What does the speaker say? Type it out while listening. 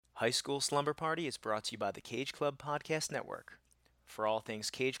High School Slumber Party is brought to you by the Cage Club Podcast Network. For all things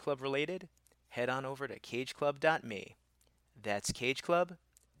Cage Club related, head on over to cageclub.me. That's cageclub.me.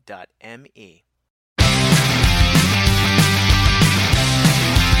 School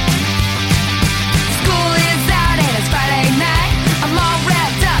is out and it's Friday night. I'm all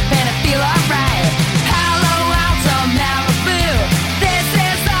wrapped up and I feel alright. Palo Alto, Malibu. This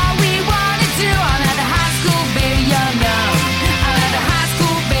is all we wanna do. I'm at the high school, baby, young, young. I'm at the high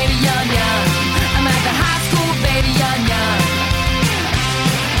school, baby, young, young. I'm at the high school, baby, young, young.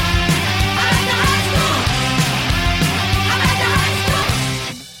 I'm at the high school. I'm at the high school. I'm at the high school.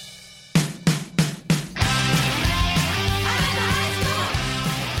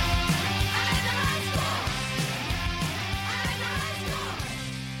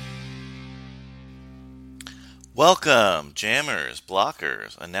 Welcome, jammers,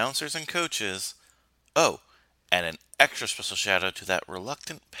 blockers, announcers, and coaches. Oh, and an extra special shout out to that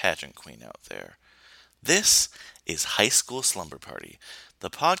reluctant pageant queen out there. This is High School Slumber Party, the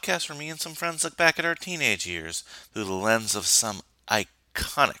podcast where me and some friends look back at our teenage years through the lens of some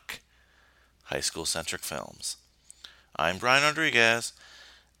iconic high school-centric films. I'm Brian Rodriguez,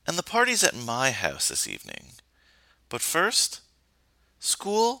 and the party's at my house this evening. But first,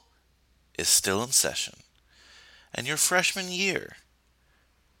 school is still in session. And your freshman year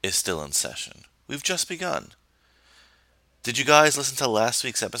is still in session. We've just begun. Did you guys listen to last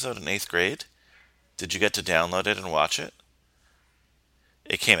week's episode in 8th grade? Did you get to download it and watch it?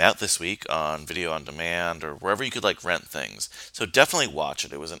 It came out this week on Video on Demand or wherever you could rent things. So definitely watch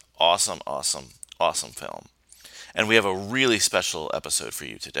it. It was an awesome film. And we have a really special episode for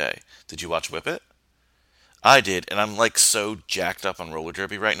you today. Did you watch Whip It? I did, and I'm so jacked up on roller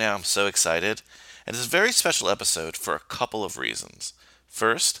derby right now. I'm so excited. And it's a very special episode for a couple of reasons.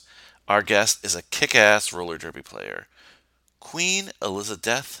 First, our guest is a kick-ass roller derby player, Queen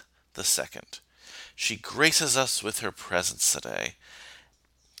Elizabeth II. She graces us with her presence today.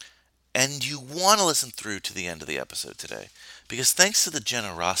 And you want to listen through to the end of the episode today, because thanks to the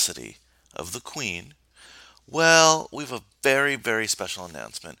generosity of the Queen, well, we have a very, very special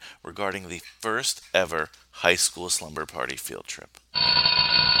announcement regarding the first ever High School Slumber Party field trip.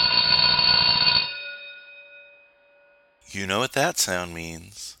 You know what that sound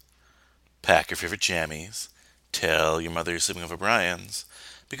means. Pack your favorite jammies. Tell your mother you're sleeping over Brian's,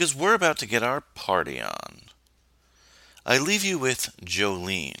 because we're about to get our party on. I leave you with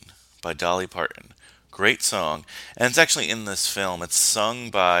Jolene by Dolly Parton. Great song, and it's actually in this film. It's sung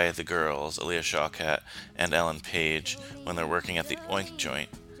by the girls, Aaliyah Shawkat and Ellen Page, when they're working at the Oink Joint.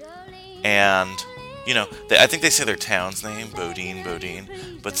 And, I think they say their town's name,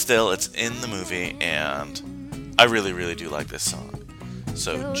 Bodine, but still, it's in the movie, and I really, really do like this song.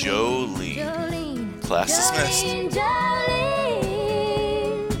 So, Jolene. Class dismissed.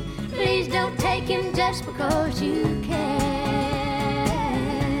 Jolene, please don't take him just because you can.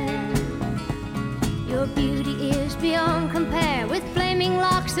 Your beauty is beyond compare, with flaming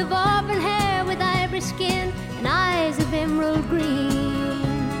locks of auburn hair, with ivory skin and eyes of emerald green.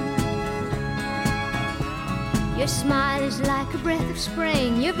 Your smile is like a breath of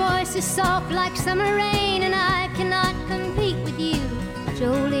spring, your voice is soft like summer rain, and I cannot compete with you,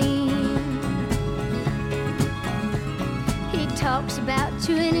 Jolene. He talks about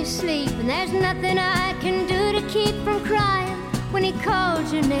you in his sleep, and there's nothing I can do to keep from crying when he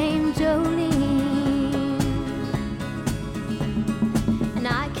calls your name, Jolene. And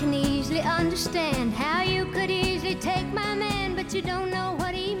I can easily understand how you could easily take my man, but you don't know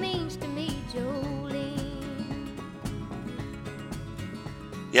what he means to me, Jolene.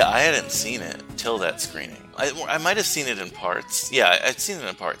 Yeah, I hadn't seen it till that screening. I might have seen it in parts. Yeah, I'd seen it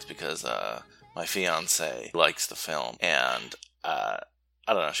in parts because my fiance likes the film, and I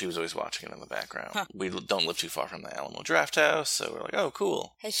don't know, she was always watching it in the background. Huh. We don't live too far from the Alamo Draft House, so we're like, oh,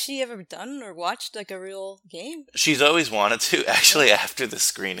 cool. Has she ever done or watched a real game? She's always wanted to. Actually, after the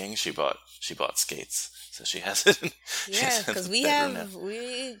screening, she bought skates, so she has it. Yeah, because we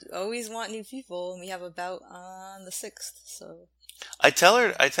always want new people, and we have a bout on the 6th, so. I tell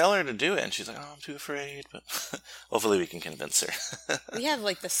her to do it, and she's like, "Oh, I'm too afraid." But hopefully, we can convince her. We have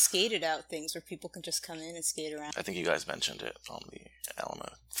the skated out things where people can just come in and skate around. I think you guys mentioned it on the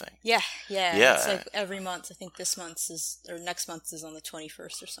Alamo thing. Yeah. Yeah. It's every month. I think this month's next month is on the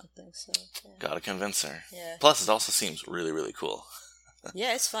 21st or something. So yeah. Gotta convince her. Yeah. Plus, it also seems really, really cool.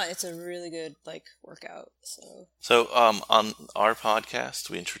 Yeah, it's fun. It's a really good workout. So on our podcast,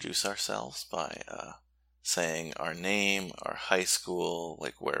 we introduce ourselves by saying our name, our high school,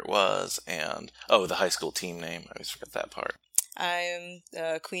 where it was, and the high school team name. I always forget that part. I'm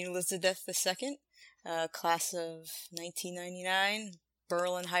Queen Elizabeth II, class of 1999,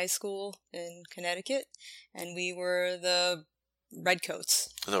 Berlin High School in Connecticut, and we were the Redcoats.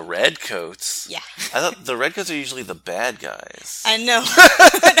 The Redcoats? Yeah. I thought the Redcoats are usually the bad guys. I know.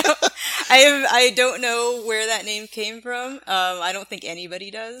 I don't know where that name came from. I don't think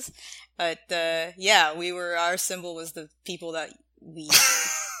anybody does. But, yeah, our symbol was the people that we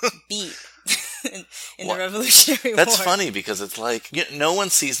beat in the Revolutionary War. That's funny because it's like, no one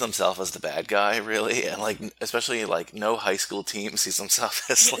sees themselves as the bad guy, really. And, like, especially, like, no high school team sees themselves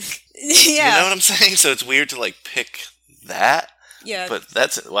as, like, yeah. You know what I'm saying? So it's weird to, like, pick that. Yeah. But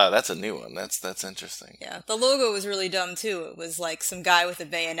that's a new one. That's interesting. Yeah. The logo was really dumb too. It was like some guy with a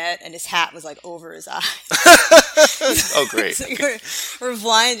bayonet and his hat was like over his eye. Oh, great. So we're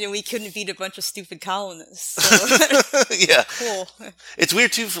blind and we couldn't beat a bunch of stupid colonists. So. Yeah. Cool. It's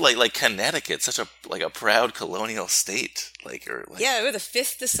weird too for like Connecticut, such a proud colonial state. Yeah, we're the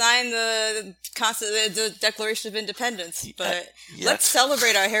fifth to sign the Declaration of Independence, but let's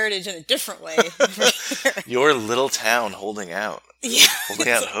celebrate our heritage in a different way. Your little town holding out. Yeah. Holding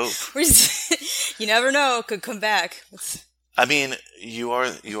out hope. You never know, could come back. I mean, you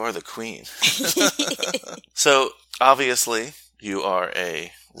are the queen. So, obviously, you are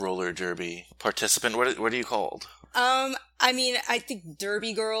a roller derby participant. What are you called? I mean, I think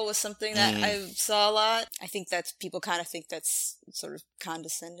Derby Girl was something that I saw a lot. I think people kind of think that's sort of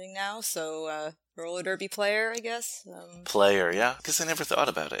condescending now. So, roller derby player, I guess. Player, yeah. Because I never thought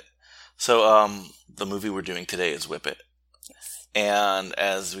about it. So, the movie we're doing today is Whip It. Yes. And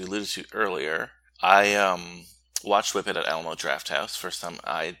as we alluded to earlier, I watched Whip It at Alamo Drafthouse. First time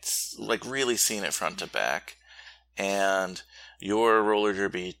I'd like really seen it front to back. And your roller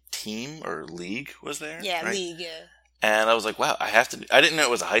derby team or league was there? Yeah, right? league, yeah. And I was like, wow, I didn't know it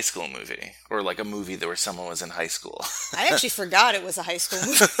was a high school movie or like a movie where someone was in high school. I actually forgot it was a high school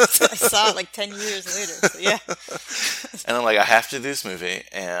movie. So I saw it like 10 years later. So yeah. And I'm like, I have to do this movie.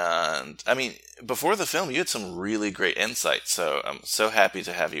 And I mean, before the film, you had some really great insights. So I'm so happy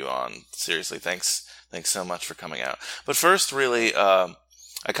to have you on. Seriously, thanks so much for coming out. But first, really, I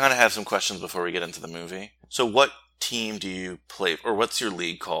kind of have some questions before we get into the movie. So what team do you play, or what's your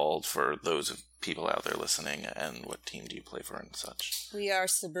league called for those people out there listening, and what team do you play for and such? We are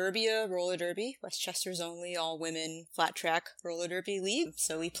Suburbia Roller Derby, Westchester's only all-women flat track roller derby league.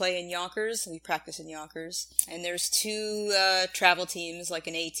 So we play in Yonkers, we practice in Yonkers. And there's two travel teams, like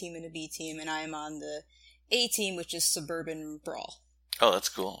an A team and a B team, and I am on the A team, which is Suburban Brawl. Oh, that's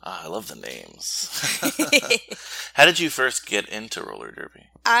cool. I love the names. How did you first get into roller derby?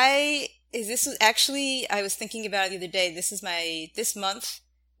 I was thinking about it the other day. This month,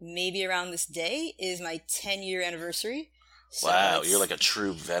 maybe around this day, is my 10-year anniversary. So wow, you're like a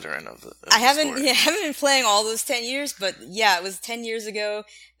true veteran of the I haven't sport. been playing all those 10 years, but yeah, it was 10 years ago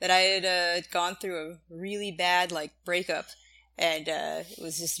that I had gone through a really bad like breakup, and it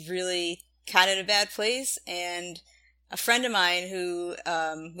was just really kind of in a bad place. And a friend of mine who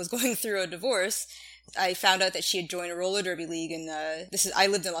was going through a divorce, I found out that she had joined a roller derby league, and I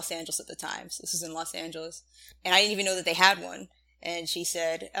lived in Los Angeles at the time, so this is in Los Angeles, and I didn't even know that they had one. And she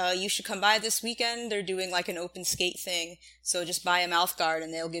said, you should come by this weekend. They're doing like an open skate thing, so just buy a mouth guard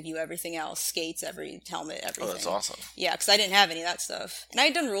and they'll give you everything else, skates, every helmet, everything. Oh, that's awesome. Yeah, because I didn't have any of that stuff. And I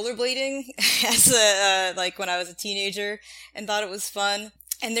had done rollerblading as like when I was a teenager, and thought it was fun.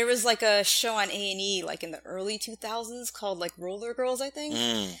 And there was like a show on A&E like in the early 2000s called like Roller Girls, I think,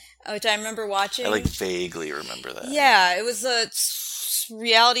 which I remember watching. I like vaguely remember that. Yeah, it was a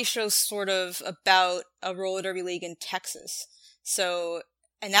reality show sort of about a roller derby league in Texas. So,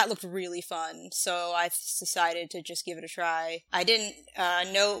 and that looked really fun. So I decided to just give it a try. I didn't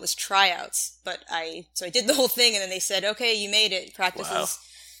know it was tryouts, but I did the whole thing, and then they said, okay, you made it. Practices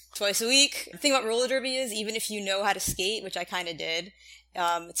twice a week. The thing about roller derby is, even if you know how to skate, which I kind of did,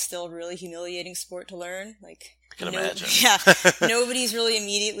 it's still a really humiliating sport to learn. Like, I can imagine. Yeah, nobody's really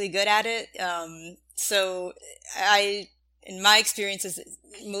immediately good at it. So in my experiences,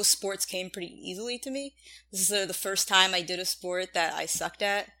 most sports came pretty easily to me. This is the first time I did a sport that I sucked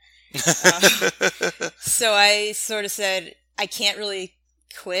at. So I sort of said, I can't really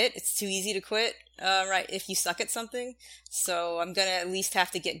quit. It's too easy to quit, right, if you suck at something. So I'm going to at least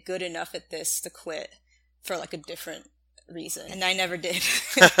have to get good enough at this to quit for like a different reason. And I never did.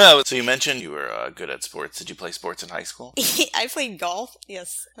 So you mentioned you were good at sports. Did you play sports in high school? I played golf,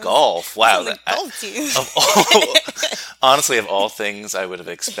 yes. Golf? Wow. The golf team. Honestly, of all things I would have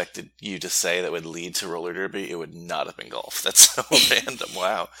expected you to say that would lead to roller derby, it would not have been golf. That's so random.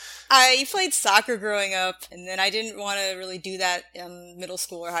 Wow. I played soccer growing up, and then I didn't want to really do that in middle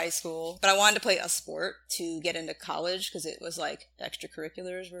school or high school. But I wanted to play a sport to get into college, because it was like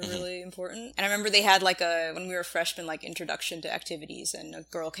extracurriculars were really important. And I remember they had like when we were freshmen, like introduction to activities, and a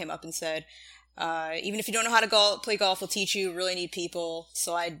girl came up and said, even if you don't know how to play golf, we'll teach you. Really need people.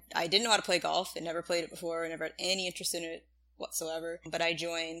 So I didn't know how to play golf. I never played it before. I never had any interest in it whatsoever. But I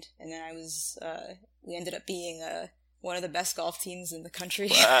joined, and then we ended up being one of the best golf teams in the country.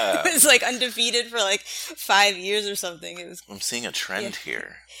 Wow. It was like undefeated for like 5 years or something. It was. I'm seeing a trend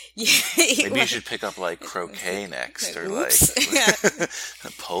here. Yeah. Maybe you should pick up like croquet next, or Oops.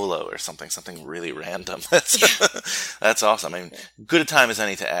 like polo or something really random. That's awesome. I mean, good a time as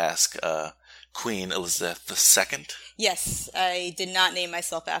any to ask. Queen Elizabeth II? Yes, I did not name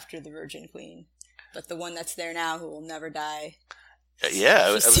myself after the Virgin Queen, but the one that's there now who will never die. Yeah, I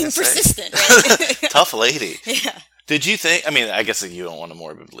She was seemed gonna say. persistent, right? Tough lady. Yeah. Did you think, I mean, I guess you don't want to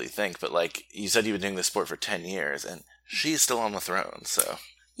morbidly think, but like, you said you've been doing this sport for 10 years, and she's still on the throne, so.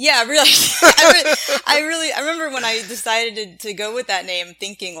 Yeah, really. I remember when I decided to go with that name,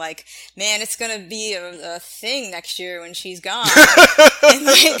 thinking like, man, it's gonna be a thing next year when she's gone. And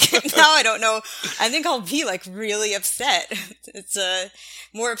like, now I don't know. I think I'll be like really upset. It's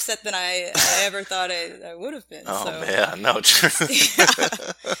more upset than I ever thought I would have been. Oh, so. man, no, true.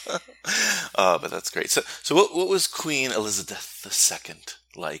 Oh, but that's great. So what was Queen Elizabeth II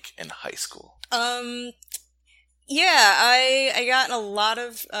like in high school? Yeah, I got in a lot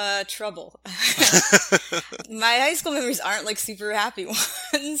of trouble. My high school memories aren't like super happy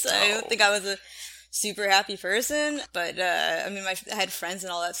ones. I don't think I was a super happy person, but I mean, I had friends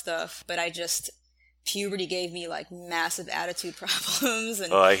and all that stuff, but puberty gave me like massive attitude problems,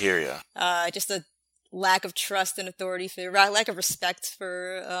 and Oh, I hear you. just a lack of trust and authority figure, lack of respect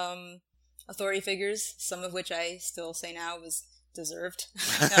for authority figures, some of which I still say now was deserved.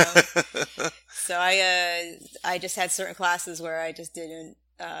 So I just had certain classes where I just didn't,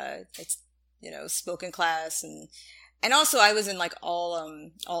 spoken class, and also I was in like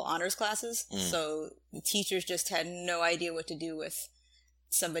all honors classes. So the teachers just had no idea what to do with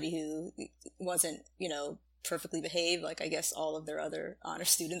somebody who wasn't, perfectly behaved, like I guess all of their other honor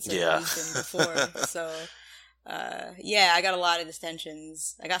students have always been before. So I got a lot of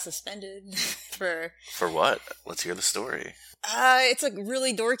detentions. I got suspended for what? Let's hear the story. It's a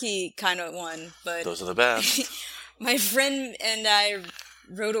really dorky kind of one, but Those are the best. my friend and I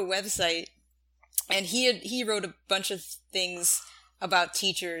wrote a website, and he wrote a bunch of things about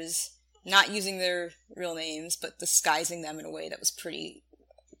teachers not using their real names, but disguising them in a way that was pretty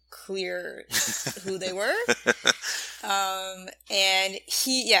clear who they were. And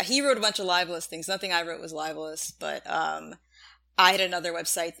he wrote a bunch of libelous things. Nothing I wrote was libelous, but I had another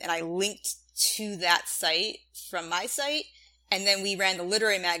website, and I linked to that site from my site, and then we ran the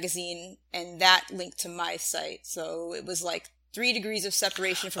literary magazine, and that linked to my site. So it was like 3 degrees of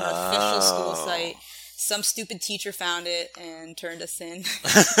separation from an official school site. Some stupid teacher found it and turned us in.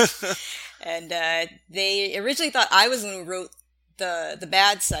 And they originally thought I was the one who wrote the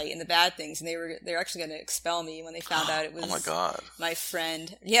bad site and the bad things, and they were actually going to expel me when they found out it was Oh my God. my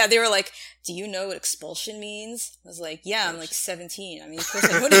friend. Yeah, they were like, "Do you know what expulsion means?" I was like, "Yeah, I'm like 17. I mean, of course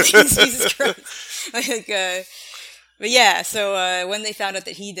I know what it means." Jesus Christ. But yeah, so when they found out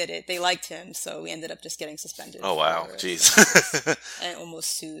that he did it, they liked him, so we ended up just getting suspended. Oh, wow. Jeez. And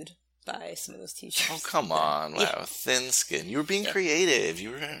almost sued by some of those teachers. Oh, come on. Wow. Yeah. Thin skin. You were being creative. You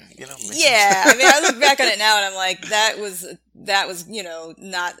were, Yeah, I mean, I look back on it now and I'm like, that was,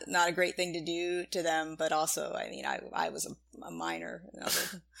 not a great thing to do to them, but also, I mean, I was a minor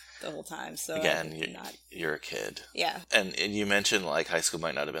the whole time, so. Again, you're a kid. Yeah. And you mentioned like high school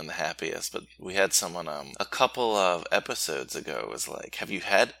might not have been the happiest, but we had someone a couple of episodes ago was like, have you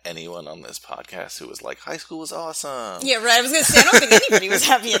had anyone on this podcast who was like, high school was awesome? Yeah, right. I was going to say, I don't think anybody was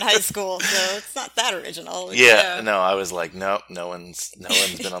happy in high school, so it's not that original. Yeah, no, I was like, nope, no one's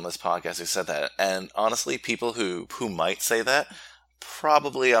been on this podcast who said that. And honestly, people who might say that,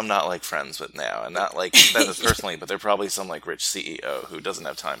 probably I'm not like friends with now, and not like that is personally, but they're probably some like rich CEO who doesn't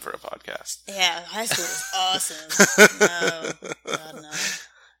have time for a podcast. Yeah, high school was awesome. No, God, no.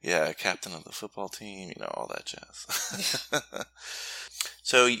 Yeah, captain of the football team, all that jazz.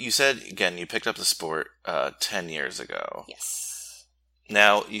 So you said, again, you picked up the sport 10 years ago. Yes.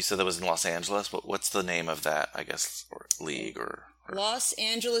 Now, you said that was in Los Angeles, but what's the name of that, I guess, or league or... Los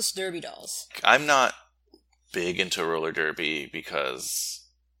Angeles Derby Dolls. I'm not big into roller derby because,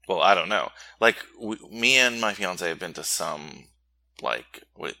 well, I don't know. Like, me and my fiance have been to some, like,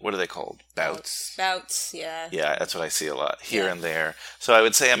 what are they called? Bouts? Bouts, yeah. Yeah, that's what I see a lot here and there. So I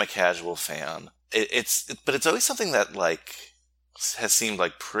would say I'm a casual fan. But it's always something that, like, has seemed,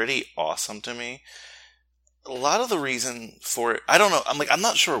 like, pretty awesome to me. A lot of the reason for it, I don't know, I'm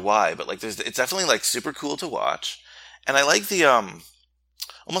not sure why, but, like, it's definitely, like, super cool to watch. And I like the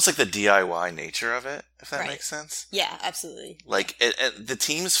almost like the DIY nature of it, if that Right. makes sense. Yeah, absolutely. Like the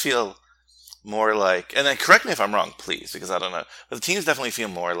teams feel more like, and then correct me if I'm wrong, please, because I don't know. But the teams definitely feel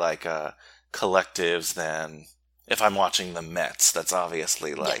more like collectives than if I'm watching the Mets. That's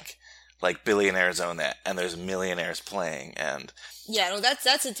obviously like billionaires own that, and there's millionaires playing, and Yeah, no,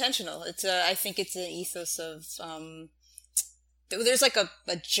 that's intentional. It's I think it's an ethos of there's like a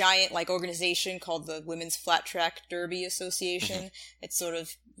giant like organization called the Women's Flat Track Derby Association. It's sort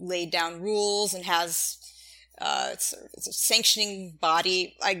of laid down rules and has it's a sanctioning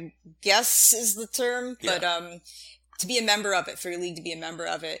body, I guess is the term, but to be a member of it, for your league to be a member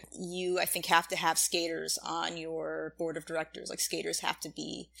of it, you, I think, have to have skaters on your board of directors. Like, skaters have to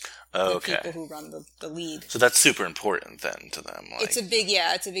be the people who run the league. So that's super important then to them. Like, It's a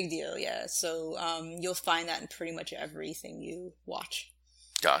big deal, yeah. So you'll find that in pretty much everything you watch.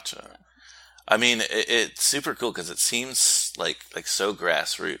 Gotcha. Yeah. I mean, it's super cool because it seems like so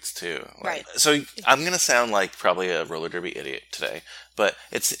grassroots too. Like, Right. So I'm gonna sound like probably a roller derby idiot today, but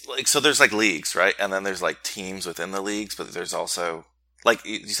it's like, so there's like leagues, right? And then there's like teams within the leagues, but there's also, like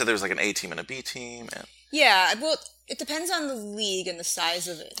you said, there's like an A team and a B team. And Yeah, well, it depends on the league and the size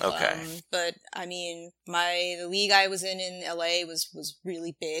of it. Okay. But I mean, the league I was in LA was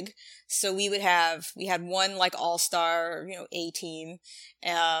really big. So we had one like all-star, A team,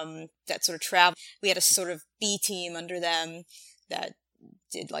 that sort of traveled. We had a sort of B team under them that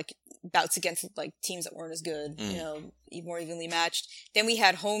did like bouts against like teams that weren't as good, more evenly matched. Then we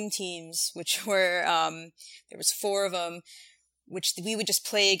had home teams, which were, there was 4 of them, which we would just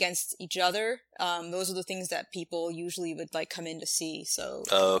play against each other. Those are the things that people usually would like come in to see. So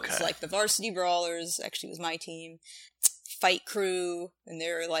it's like the Varsity Brawlers actually was my team. Fight Crew, and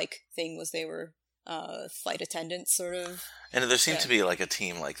their like thing was they were flight attendants sort of. And there seemed to be like a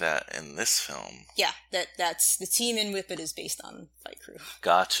team like that in this film. Yeah, that's the team in Whip It is based on Fight Crew.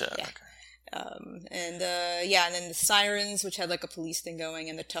 Gotcha. Yeah. Okay. And then the Sirens, which had like a police thing going,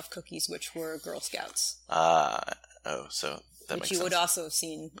 and the Tough Cookies, which were Girl Scouts. So that which makes you sense. would also have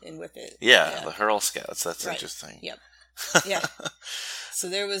seen in Whip It. Yeah, the Hurl Scouts. That's Right. interesting. Yep. Yeah. So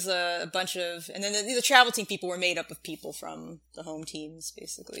there was a bunch of, and then the travel team people were made up of people from the home teams,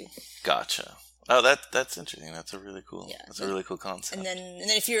 basically. Gotcha. Oh, that's interesting. That's a really cool. Yeah. That's a really cool concept. And then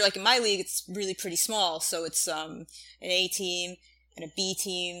if you're like in my league, it's really pretty small. So it's an A team and a B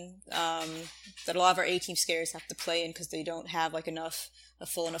team that a lot of our A team skaters have to play in because they don't have like a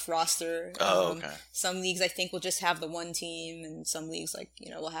full enough roster. Okay. Some leagues I think will just have the one team, and some leagues like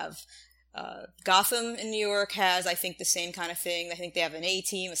will have. Gotham in New York has, I think, the same kind of thing. I think they have an A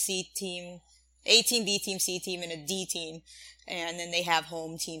team, a C team, A team, B team, C team, and a D team. And then they have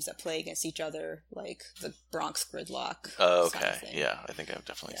home teams that play against each other, like the Bronx Gridlock. Oh, kind of okay. thing. Yeah, I think I've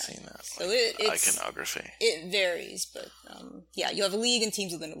definitely seen that. So like, it's iconography. It varies, but you have a league and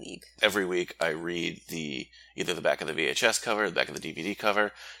teams within a league. Every week I read either the back of the VHS cover, the back of the DVD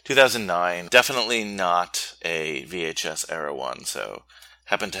cover. 2009, definitely not a VHS era one, so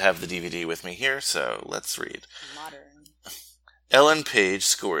happen to have the DVD with me here, so let's read. Modern. Ellen Page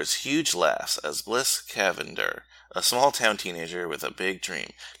scores huge laughs as Bliss Cavender, a small-town teenager with a big dream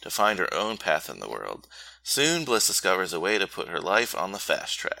to find her own path in the world. Soon, Bliss discovers a way to put her life on the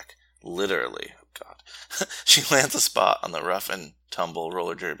fast track. Literally. Oh, God. She lands a spot on the rough and tumble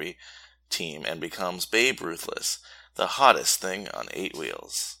roller derby team and becomes Babe Ruthless, the hottest thing on 8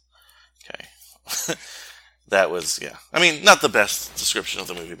 wheels. Okay. That was, yeah. I mean, not the best description of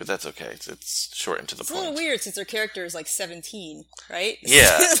the movie, but that's okay. It's short and to the It's point. a little weird since their character is like 17, right?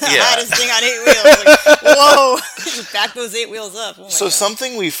 Yeah, The yeah. hottest thing on 8 wheels. Like, whoa! Back those 8 wheels up. Oh my So God.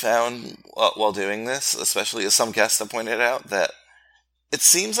 something we found while doing this, especially as some guests have pointed out, that it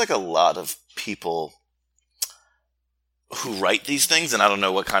seems like a lot of people who write these things, and I don't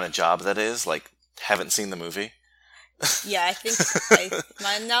know what kind of job that is, like, haven't seen the movie. Yeah, I think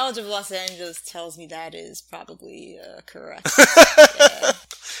my knowledge of Los Angeles tells me that is probably correct. Yeah.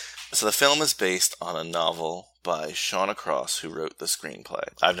 So the film is based on a novel by Shauna Cross, who wrote the screenplay.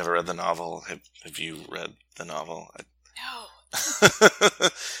 I've never read the novel. Have you read the novel? No.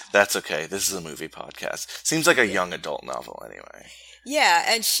 That's okay. This is a movie podcast. Seems like a young adult novel anyway. Yeah,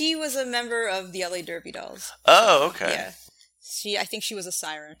 and she was a member of the LA Derby Dolls. Oh, okay. Yeah. I think she was a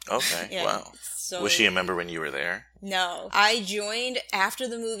siren. Okay, Yeah. wow. So, Was she a member when you were there? No. I joined after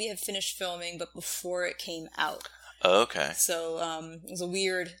the movie had finished filming, but before it came out. Oh, okay. So it was a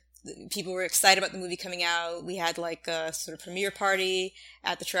weird. People were excited about the movie coming out. We had like a sort of premiere party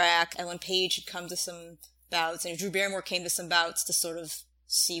at the track. Ellen Page had come to some bouts, and Drew Barrymore came to some bouts to sort of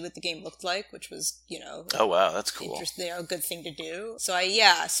see what the game looked like, which was, Oh wow, that's cool. A good thing to do. So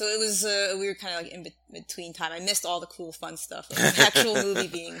so it was a weird kind of like in between time. I missed all the cool fun stuff, like the actual movie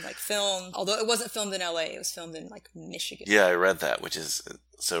being like filmed, although it wasn't filmed in LA, it was filmed in like Michigan. Yeah, I read that, which is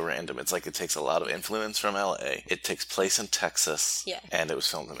so random. It's like it takes a lot of influence from LA. It takes place in Texas. Yeah. And it was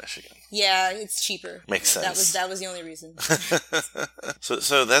filmed in Michigan. Yeah, it's cheaper. Makes sense. That was the only reason.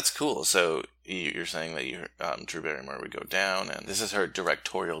 So that's cool. So you're saying that Drew Barrymore would go down, and this is her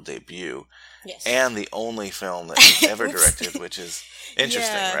directorial debut. Yes. And the only film that she's ever directed, which is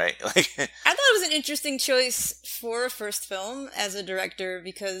interesting, right? Like, I thought it was an interesting choice for a first film as a director,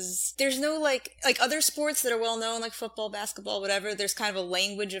 because there's no like other sports that are well known, like football, basketball, whatever. There's kind of a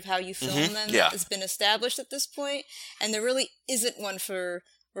language of how you film them that has been established at this point, and there really isn't one for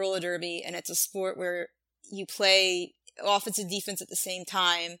roller derby. And it's a sport where you play offense and defense at the same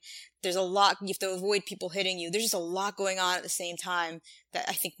time. There's a lot, you have to avoid people hitting you. There's just a lot going on at the same time that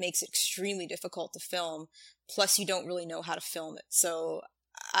I think makes it extremely difficult to film. Plus, you don't really know how to film it. So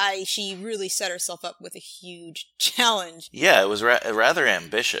she really set herself up with a huge challenge. Yeah, it was rather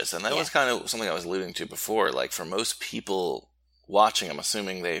ambitious. And that was kind of something I was alluding to before. Like, for most people watching, I'm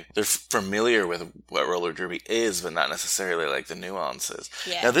assuming they're familiar with what roller derby is, but not necessarily like the nuances.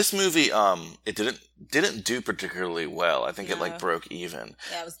 Yeah. Now this movie, it didn't do particularly well. I think it like broke even.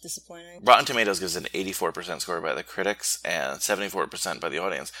 Yeah, it was disappointing. Rotten Tomatoes gives an 84% score by the critics and 74% by the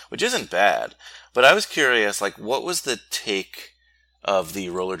audience, which isn't bad. But I was curious, like, what was the take of the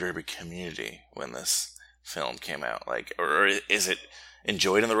roller derby community when this film came out? Like, or is it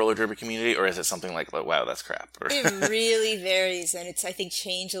enjoyed in the roller derby community, or is it something like, wow, that's crap? It really varies, and it's, I think,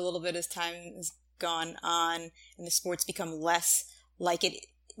 changed a little bit as time has gone on, and the sports become less like it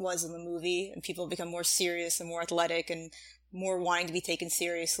was in the movie, and people become more serious and more athletic and more wanting to be taken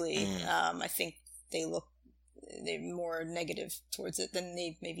seriously. I think they're more negative towards it than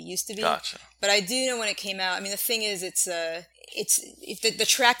they maybe used to be. Gotcha. But I do know when it came out, I mean, the thing is, it's if the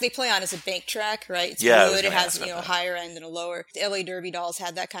track they play on is a bank track, right? It's wood. It has, a higher end and a lower. The LA Derby Dolls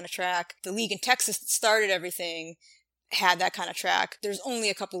had that kind of track. The league in Texas that started everything had that kind of track. There's only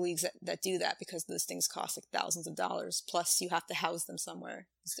a couple leagues that do that, because those things cost like thousands of dollars. Plus, you have to house them somewhere,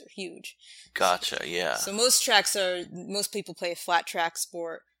 because they're huge. Gotcha, yeah. So most people play a flat track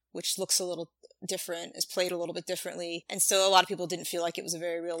sport, which looks a little different, is played a little bit differently. And so a lot of people didn't feel like it was a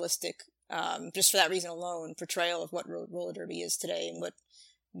very realistic, just for that reason alone, portrayal of what roller derby is today, and what,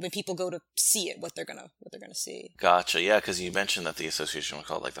 when people go to see it, what they're gonna see. Gotcha, yeah, because you mentioned that the association was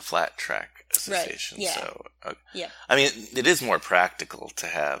called like the Flat Track Association. Right. Yeah. So, yeah. I mean, it is more practical to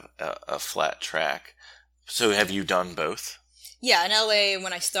have a flat track. So have you done both? Yeah, in LA,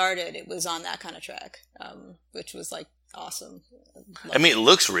 when I started, it was on that kind of track, which was like awesome. I mean, it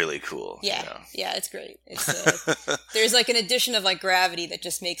looks really cool. Yeah, yeah, it's great. It's there's like an addition of like gravity that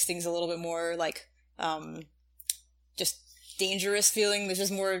just makes things a little bit more like just dangerous feeling. There's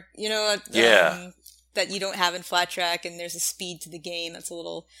just more, that you don't have in flat track, and there's a speed to the game that's a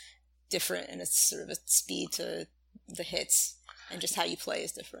little different, and it's sort of a speed to the hits, and just how you play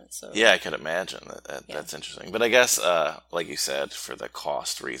is different. So yeah, I could imagine that's interesting. But I guess, like you said, for the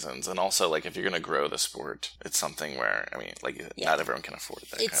cost reasons, and also like if you're going to grow the sport, it's something where, I mean, like not everyone can afford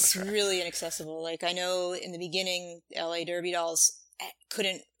that kind of track. It's really inaccessible. Like, I know in the beginning, LA Derby Dolls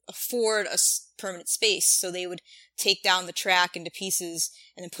couldn't afford a permanent space, so they would take down the track into pieces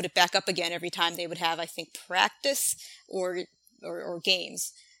and then put it back up again every time they would have, I think, practice or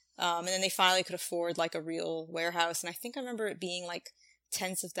games. And then they finally could afford like a real warehouse. And I think I remember it being like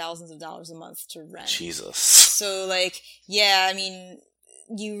tens of thousands of dollars a month to rent. Jesus. So like, yeah, I mean,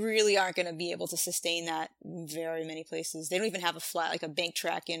 you really aren't going to be able to sustain that in very many places. They don't even have a bank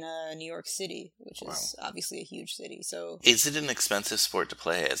track in New York City, which is obviously a huge city. So is it an expensive sport to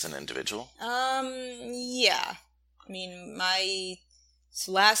play as an individual? Yeah. I mean, my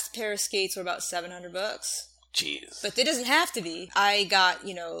last pair of skates were about $700. Jeez. But it doesn't have to be. I got,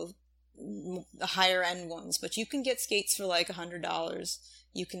 the higher end ones, but you can get skates for like $100.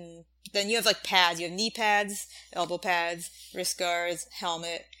 Then you have like pads. You have knee pads, elbow pads, wrist guards,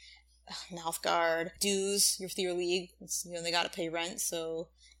 helmet, mouth guard, dues. You're through your league. They got to pay rent, so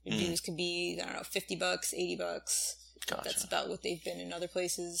your dues could be, I don't know, $50, $80. Gotcha. That's about what they've been in other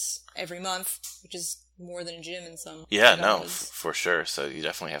places every month, which is more than a gym in some. Yeah, no, for sure. So you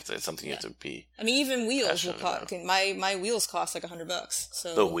definitely have to. It's something you have to be. I mean, even wheels will cost. My wheels cost like $100.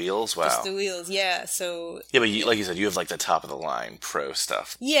 So the wheels, wow. Just the wheels, yeah. So yeah, but like you said, you have like the top of the line pro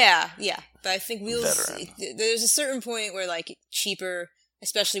stuff. Yeah. But I think wheels. There's a certain point where like cheaper,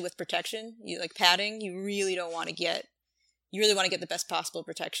 especially with protection, you like padding. You really don't want to get. You really want to get the best possible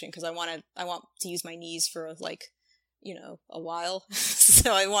protection, because I want to use my knees for like a while.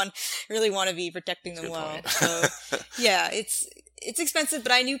 So I really want to be protecting them Good well. point. So yeah, it's expensive,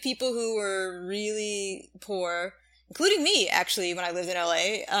 but I knew people who were really poor, including me actually when I lived in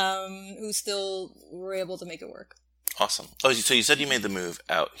LA, who still were able to make it work. Awesome. Oh, so you said you made the move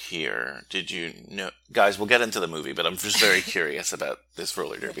out here. Did you know, guys, we'll get into the movie, but I'm just very curious about this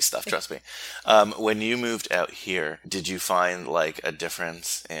roller derby stuff, trust me. When you moved out here, did you find like a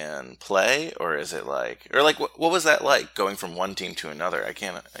difference in play, or is it like, or like, what was that like going from one team to another? I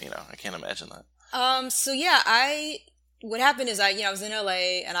can't imagine that. So yeah, what happened is I was in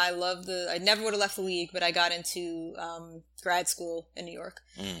LA and I never would have left the league, but I got into, grad school in New York.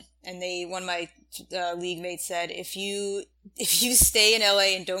 And one of my league mates said, if you stay in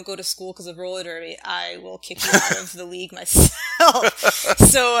LA and don't go to school because of roller derby, I will kick you out of the league myself.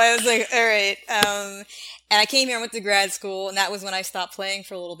 So I was like, all right. And I came here and went to grad school, and that was when I stopped playing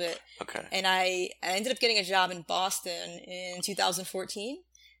for a little bit. Okay. And I ended up getting a job in Boston in 2014.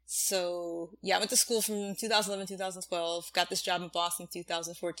 So yeah, I went to school from 2011, 2012, got this job in Boston in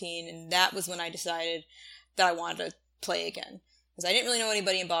 2014, and that was when I decided that I wanted to play again. Because I didn't really know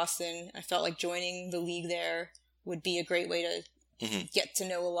anybody in Boston. I felt like joining the league there would be a great way to get to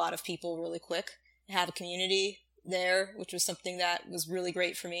know a lot of people really quick and have a community there, which was something that was really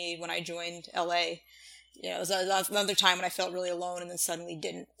great for me when I joined LA. It was another time when I felt really alone and then suddenly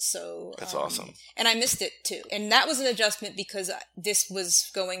didn't. So that's awesome. And I missed it too. And that was an adjustment because this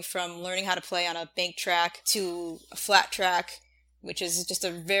was going from learning how to play on a bank track to a flat track, which is just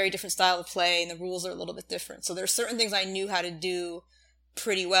a very different style of play, and the rules are a little bit different. So there's certain things I knew how to do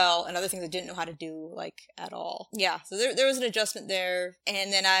pretty well, and other things I didn't know how to do, like, at all. Yeah, so there was an adjustment there.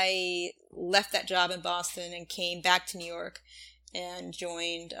 And then I left that job in Boston and came back to New York and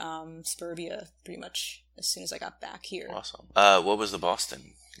joined Suburbia pretty much as soon as I got back here. Awesome. What was the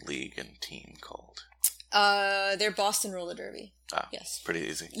Boston league and team called? They're Boston Roller Derby. Ah, yes. Pretty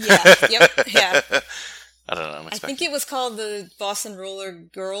easy. Yeah, yep, yeah. I don't know. I think it was called the Boston Roller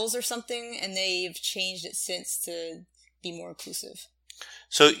Girls or something, and they've changed it since to be more inclusive.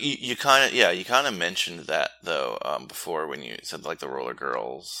 So you kind of mentioned that though before when you said like the Roller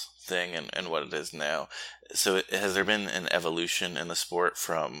Girls thing and what it is now. So has there been an evolution in the sport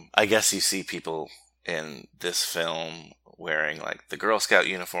from, I guess you see people in this film wearing like the Girl Scout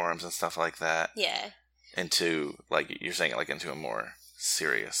uniforms and stuff like that? Yeah. Into, like you're saying, like into a more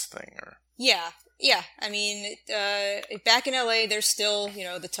serious thing, or? Yeah. Yeah, I mean, back in LA, there's still,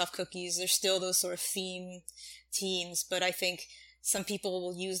 the tough cookies. There's still those sort of theme teams, but I think some people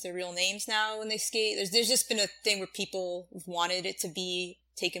will use their real names now when they skate. There's just been a thing where people wanted it to be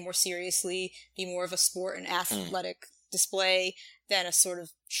taken more seriously, be more of a sport and athletic display than a sort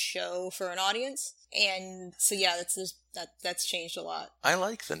of show for an audience. And so, yeah, that's changed a lot. I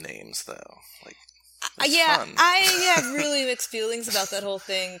like the names though. Like, fun. I have really mixed feelings about that whole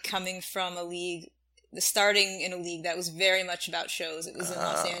thing coming from starting in a league that was very much about shows. It was in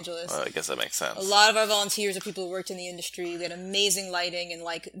Los Angeles. Well, I guess that makes sense. A lot of our volunteers are people who worked in the industry. We had amazing lighting and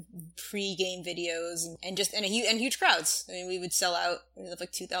like pre-game videos and huge crowds. I mean, we would sell out. We had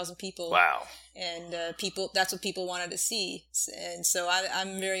like 2,000 people. Wow. And that's what people wanted to see. And so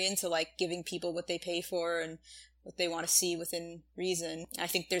I'm very into like giving people what they pay for and what they want to see within reason. I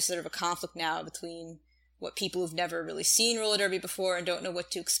think there's sort of a conflict now between what people who've never really seen roller derby before and don't know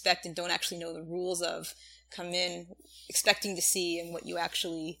what to expect and don't actually know the rules of come in expecting to see and what you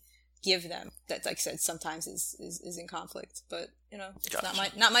actually give them. That, like I said, sometimes is in conflict, but it's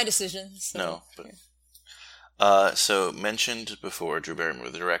Gotcha. not my decision. So, no, but so mentioned before, Drew Barrymore,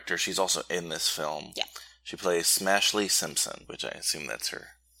 the director, she's also in this film. Yeah. She plays Smashley Simpson, which I assume that's her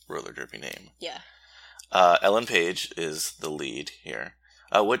roller derby name. Yeah. Ellen Page is the lead here.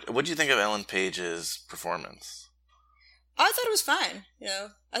 What do you think of Ellen Page's performance? I thought it was fine.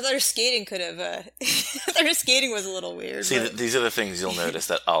 I thought her skating could have. I thought her skating was a little weird. See, these are the things you'll notice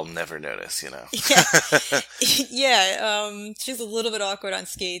that I'll never notice. Yeah. She was a little bit awkward on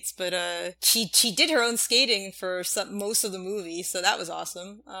skates, but she did her own skating for most of the movie, so that was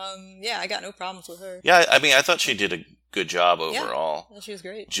awesome. Yeah, I got no problems with her. Yeah, I mean, I thought she did a good job overall. Yeah, she was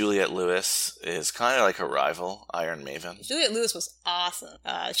great. Juliette Lewis is kind of like her rival, Iron Maven. Juliette Lewis was awesome.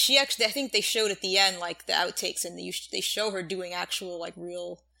 She actually, I think they showed at the end, like, the outtakes, and they show her doing actual, like,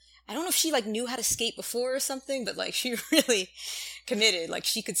 real... I don't know if she, like, knew how to skate before or something, but, like, she really committed. Like,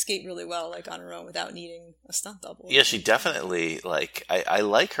 she could skate really well, like, on her own without needing a stunt double. Yeah, she definitely, like... I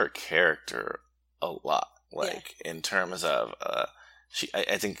like her character a lot. Like, in terms of...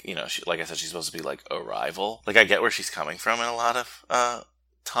 I think, she, like I said, she's supposed to be like a rival. Like, I get where she's coming from in a lot of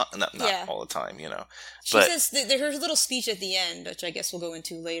not all the time, She says her little speech at the end, which I guess we'll go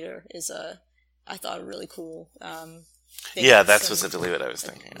into later, is I thought really cool. think Yeah, that's some- specifically what I was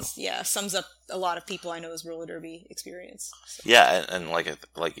thinking of. Yeah, sums up a lot of people I know's roller derby experience. So. Yeah, and like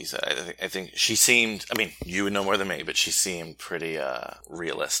you said, I think she seemed. I mean, you would know more than me, but she seemed pretty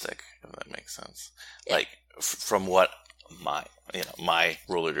realistic. If that makes sense. Yeah. Like from what my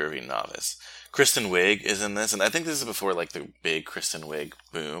roller derby novice, Kristen Wiig is in this, and I think this is before like the big Kristen Wiig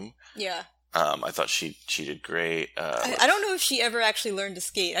boom. Yeah. I thought she did great. I don't know if she ever actually learned to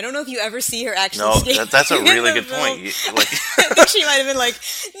skate. I don't know if you ever see her actually No, skate. that's a in really the good film. point. Like, I think she might have been like,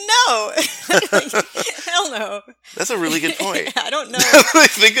 no. Like, hell no. that's a really good point. I don't know. When I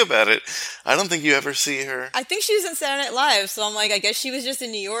think about it, I don't think you ever see her. I think she was in Saturday Night Live, so I'm like, I guess she was just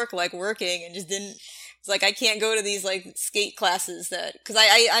in New York, like, working, and just didn't... It's like, I can't go to these, like, skate classes that... Because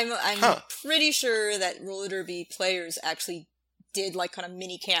I'm pretty sure that roller derby players actually did, like, kind of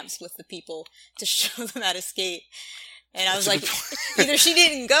mini camps with the people to show them how to skate. And I was like, either she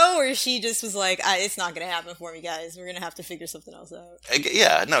didn't go or she just was like, it's not going to happen for me, guys. We're going to have to figure something else out.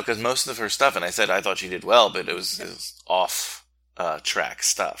 Yeah, no, because most of her stuff, and I said I thought she did well, but it was off track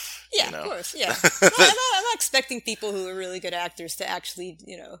stuff. Yeah, you know? of course, yeah. I'm not expecting people who are really good actors to actually,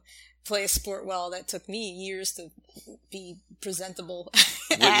 play a sport well. That took me years to be presentable.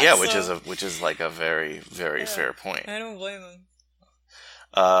 Yeah, which is like a very, very fair point. I don't blame him.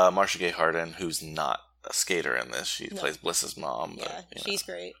 Marcia Gay Harden, who's not a skater in this, she plays Bliss's mom. But, Yeah, she's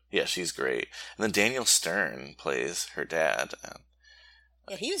great. Yeah, she's great. And then Daniel Stern plays her dad.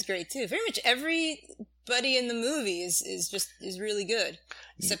 Yeah, he was great too. Very much everybody in the movie is really good,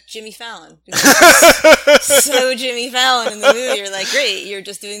 except Jimmy Fallon. So Jimmy Fallon in the movie, you're like, great, you're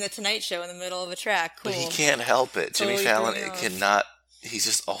just doing the Tonight Show in the middle of a track. Cool. But he can't help it. Totally Jimmy Fallon thrown off. cannot. He's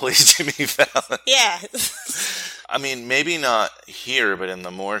just always Jimmy Fallon. Yeah. I mean, maybe not here, but in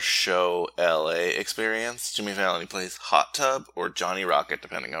the more show LA experience, Jimmy Fallon, he plays Hot Tub or Johnny Rocket,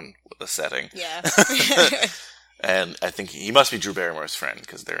 depending on the setting. Yeah. And I think he must be Drew Barrymore's friend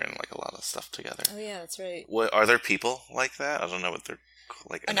because they're in like a lot of stuff together. Oh yeah, that's right. What are there people like that? I don't know what they're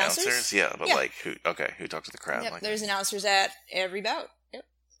like announcers. Yeah, but Yeah. like who talks to the crowd? Yep, like there's that? announcers at every bout. Yep.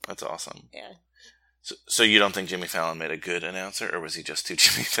 That's awesome. Yeah. So you don't think Jimmy Fallon made a good announcer, or was he just too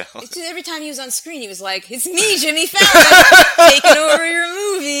Jimmy Fallon? It's just every time he was on screen, he was like, "It's me, Jimmy Fallon, taking over your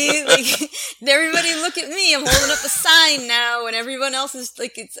movie. Like, everybody look at me. I'm holding up a sign now, and everyone else is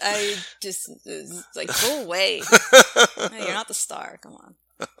like, it's like, go away. You're not the star. Come on."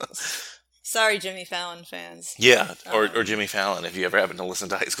 Sorry, Jimmy Fallon fans. Yeah, or Jimmy Fallon, if you ever happen to listen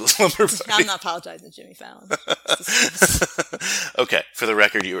to High School Slumber Party. I'm not apologizing to Jimmy Fallon. Okay, for the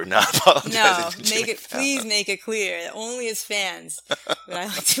record, you are not apologizing No, to Jimmy please make it clear that only as fans would I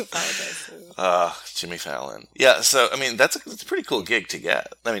like to apologize to. Jimmy Fallon. Yeah, so, I mean, that's a pretty cool gig to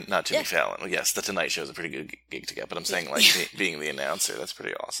get. I mean, not Jimmy Yeah. Fallon. Well, yes, The Tonight Show is a pretty good gig to get, but I'm saying, like, being the announcer, that's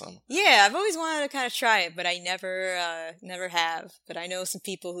pretty awesome. Yeah, I've always wanted to kind of try it, but I never have. But I know some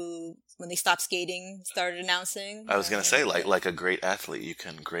people who, when they stopped skating, started announcing. I was going to say, like a great athlete, you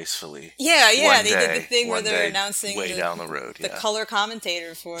can gracefully... Yeah, one they day, did the thing where one they're day, announcing way down the road, the yeah. color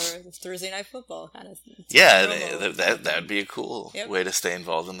commentator for Thursday Night Football, kind of. Yeah, promo. that'd be a cool Yep. way to stay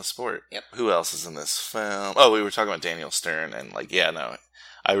involved in the sport. Yep. Who else is in this film? Oh, we were talking about Daniel Stern, and like, yeah, no,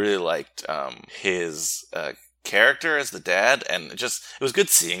 I really liked his character as the dad, and it was good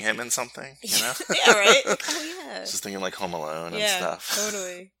seeing him in something, you know? Yeah, right? Oh, yeah. Just thinking like Home Alone and Yeah, stuff.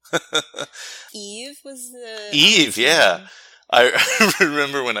 totally. Eve was the... Eve, yeah. I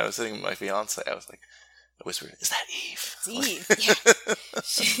remember when I was sitting with my fiance, I was like, I whispered, "Is that Eve?" It's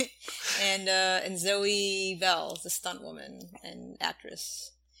Eve, yeah. And Zoe Bell, the stunt woman and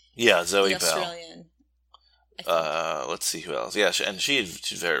actress. Yeah, Zoe the Bell. Australian. I think. Let's see who else. Yeah,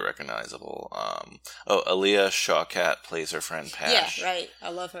 she's very recognizable. Aaliyah Shawkat plays her friend Pash. Yeah, right. I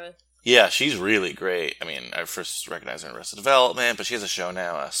love her. Yeah, she's really great. I mean, I first recognized her in Arrested Development, but she has a show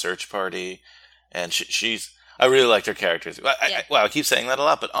now, a Search Party, and she's. I really liked her characters. I keep saying that a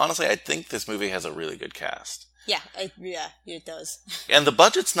lot, but honestly, I think this movie has a really good cast. Yeah, it does. And the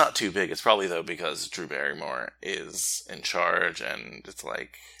budget's not too big. It's probably, though, because Drew Barrymore is in charge, and it's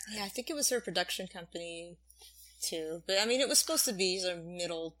like... Yeah, I think it was her production company, too. But, I mean, it was supposed to be a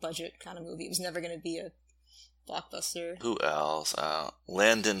middle-budget kind of movie. It was never going to be a blockbuster. Who else?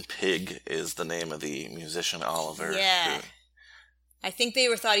 Landon Pigg is the name of the musician Oliver. Yeah. Who, I think they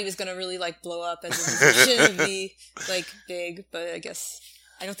thought he was going to really, blow up as a musician and be, big, but I guess...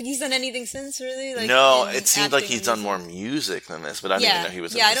 I don't think he's done anything since, really. no, in it seemed like acting he's or done more music. music than this, but I didn't even know he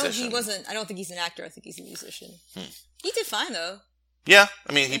was a musician. I don't think he's an actor. I think he's a musician. He did fine, though. Yeah,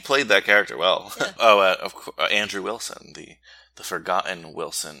 I mean, he played that character well. Yeah. Andrew Wilson, the forgotten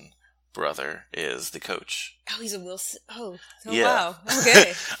Wilson brother, is the coach. Oh, he's a Wilson. Oh Yeah. wow.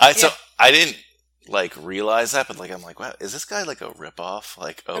 Okay. So I didn't like realize that, but like I'm like, wow, is this guy like a ripoff?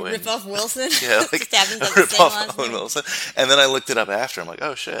 Like A Owen? rip-off Wilson? Yeah, like Just happens to a have the same last ripoff Owen name. Wilson. And then I looked it up after. I'm like,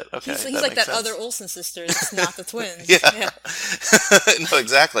 oh shit, okay. He's that like makes that sense. other Olsen sister that's not the twins. Yeah. No,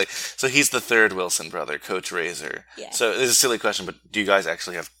 exactly. So he's the third Wilson brother, Coach Razor. Yeah. So it's a silly question, but do you guys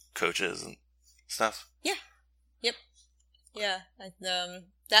actually have coaches and stuff? Yeah. Yep. Yeah.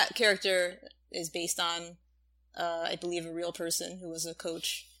 That character is based on, I believe, a real person who was a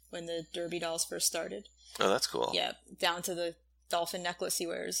coach when the Derby Dolls first started. Oh, that's cool. Yeah, down to the dolphin necklace he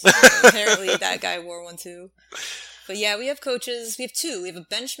wears. Apparently that guy wore one too. But yeah, we have coaches. We have two. We have a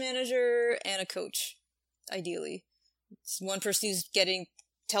bench manager and a coach, ideally. It's one person who's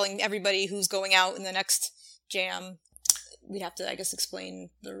telling everybody who's going out in the next jam. We'd have to, I guess, explain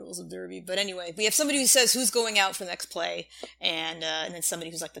the rules of Derby. But anyway, we have somebody who says who's going out for the next play, and then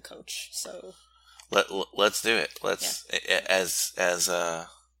somebody who's like the coach. So Let's do it. Let's as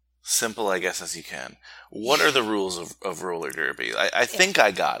simple, I guess, as you can. What are the rules of roller derby? I think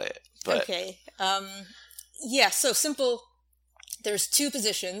I got it, but okay. Yeah. So simple. There's two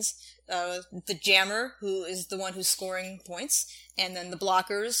positions. The jammer, who is the one who's scoring points, and then the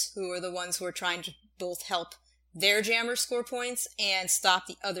blockers, who are the ones who are trying to both help their jammer score points and stop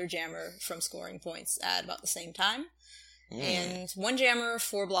the other jammer from scoring points at about the same time. And one jammer,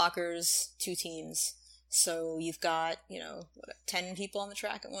 4 blockers, 2 teams. So you've got, 10 people on the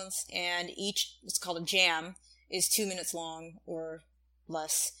track at once, and each, it's called a jam, is 2 minutes long or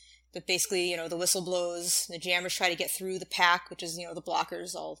less. But basically, the whistle blows, the jammers try to get through the pack, which is, the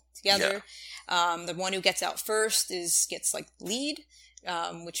blockers all together. Yeah. The one who gets out first gets lead,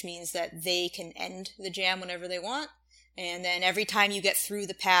 which means that they can end the jam whenever they want. And then every time you get through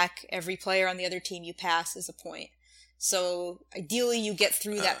the pack, every player on the other team you pass is a point. So ideally you get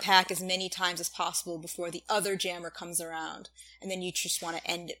through that pack as many times as possible before the other jammer comes around. And then you just want to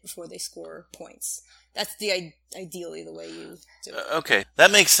end it before they score points. That's ideally the way you do it. Okay, that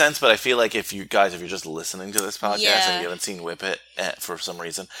makes sense, but I feel like if you're just listening to this podcast and you haven't seen Whip It for some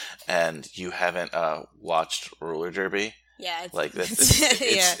reason, and you haven't watched roller derby,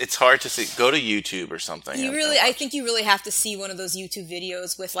 it's hard to see. Go to YouTube or something. I think you really have to see one of those YouTube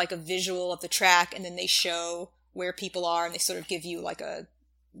videos with a visual of the track, and then they show where people are, and they sort of give you they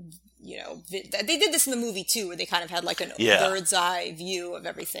did this in the movie too, where they kind of had bird's eye view of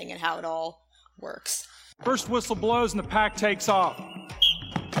everything and how it all works. First whistle blows and the pack takes off.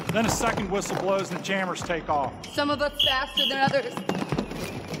 Then a second whistle blows and the jammers take off. Some of us faster than others.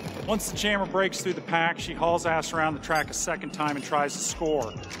 Once the jammer breaks through the pack, she hauls ass around the track a second time and tries to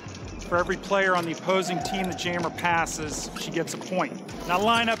score. For every player on the opposing team the jammer passes, she gets a point. Now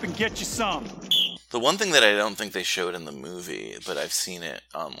line up and get you some. The one thing that I don't think they showed in the movie, but I've seen it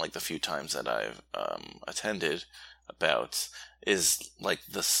the few times that I've attended about, is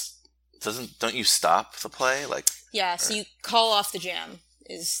this. Don't you stop the play? So you call off the jam.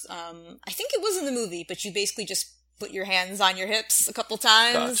 I think it was in the movie, but you basically just put your hands on your hips a couple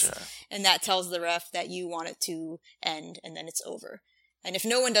times, Gotcha. And that tells the ref that you want it to end, and then it's over. And if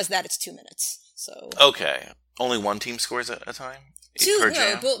no one does that, it's 2 minutes. So okay, only one team scores at a time. Two,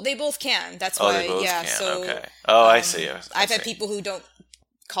 they both can. That's why. They both can. So okay. I see. I've had people who don't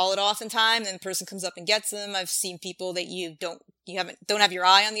call it off in time, and the person comes up and gets them. I've seen people that don't have your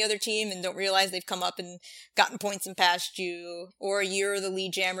eye on the other team and don't realize they've come up and gotten points and passed you, or you're the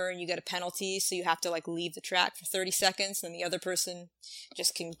lead jammer and you get a penalty, so you have to leave the track for 30 seconds, and the other person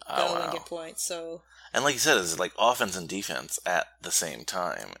just can go and get points. So. And like you said, it's offense and defense at the same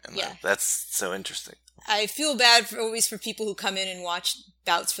time, and that's so interesting. I feel bad for people who come in and watch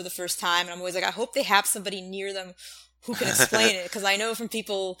bouts for the first time, and I'm always I hope they have somebody near them who can explain it, because I know from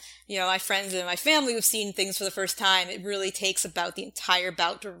people, my friends and my family who've seen things for the first time, it really takes about the entire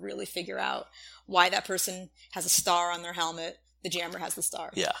bout to really figure out why that person has a star on their helmet. The jammer has the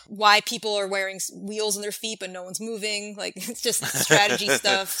star. Yeah. Why people are wearing wheels on their feet but no one's moving. It's just strategy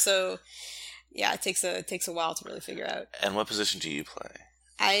stuff. So, yeah, it takes a while to really figure out. And what position do you play?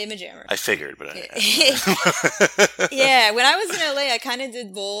 I am a jammer. I figured, but Yeah, when I was in LA, I kind of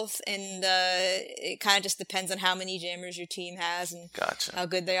did both, and it kind of just depends on how many jammers your team has and how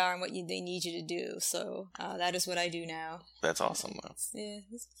good they are and what they need you to do. So that is what I do now. That's awesome, though.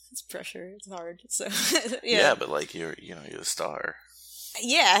 It's pressure. It's hard. So yeah, but you're the star.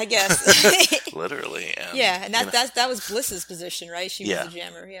 Yeah, I guess. Literally. And, and that was Bliss's position, right? She was a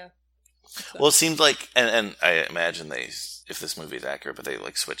jammer. Yeah. So. Well, it seemed like, and I imagine if this movie is accurate, but they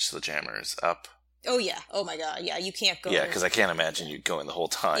switched the jammers up. Oh yeah! Oh my god! Yeah, you can't go. Yeah, because I can't imagine you going the whole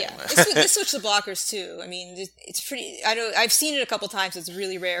time. Yeah, they switched the blockers too. I mean, it's pretty. I've seen it a couple times. It's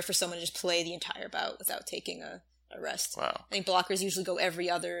really rare for someone to just play the entire bout without taking a rest. Wow. I think blockers usually go every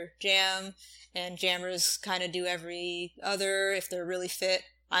other jam, and jammers kind of do every other if they're really fit.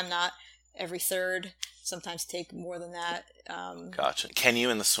 I'm not. Every third. Sometimes take more than that. Gotcha. Can you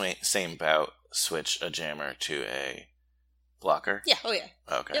in the same bout switch a jammer to a blocker? Yeah. Oh yeah.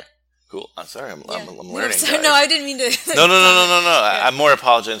 Okay. Yep. Cool. I'm sorry. I'm Yeah. learning. Sorry, guys. no, I didn't mean to. No. Yeah. I'm more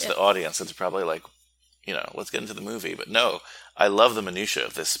apologizing to the audience. It's probably like, let's get into the movie. But no, I love the minutia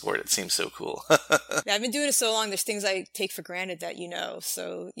of this sport. It seems so cool. Yeah, I've been doing it so long. There's things I take for granted that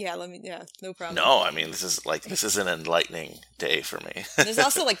So yeah, no problem. No, I mean, this is an enlightening day for me. There's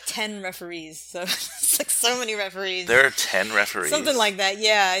also like 10 referees, so it's like so many referees. There are 10 referees. Something like that.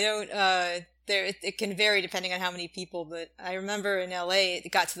 Yeah, I don't. It can vary depending on how many people, but I remember in LA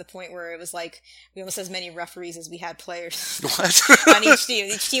it got to the point where it was like we almost had as many referees as we had players. What? On each team.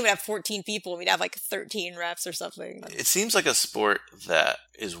 Each team would have 14 people, and we'd have like 13 refs or something. It seems like a sport that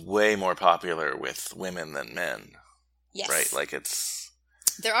is way more popular with women than men. Yes. Right? Like it's...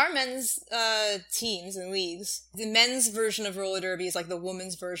 There are men's teams and leagues. The men's version of roller derby is like the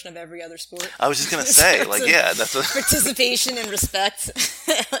woman's version of every other sport. I was just going to say, like, yeah, that's a... Participation and respect.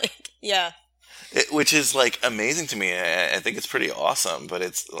 Yeah. Which is, like, amazing to me. I think it's pretty awesome, but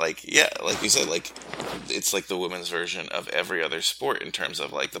it's, like, yeah, like you said, like, it's like the women's version of every other sport in terms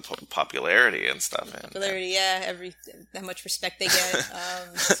of, like, the popularity and stuff. Popularity, yeah, how much respect they get,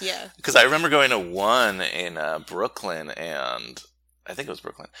 yeah. Because I remember going to one in Brooklyn, and I think it was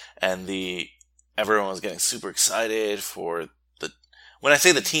Brooklyn, and everyone was getting super excited for when I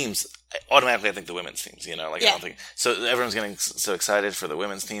say the teams, automatically I think the women's teams, I don't think, so everyone's getting so excited for the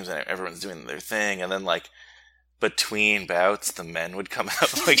women's teams and everyone's doing their thing. And then like between bouts, the men would come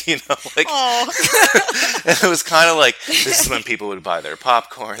out and it was kind of like, this is when people would buy their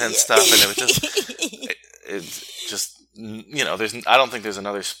popcorn and stuff. And it was just, I don't think there's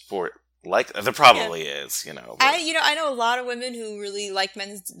another sport like there probably is, But. I know a lot of women who really like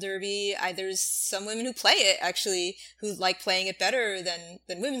men's derby. There's some women who play it actually who like playing it better than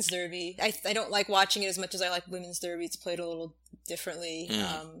women's derby. I don't like watching it as much as I like women's derby. It's played a little differently.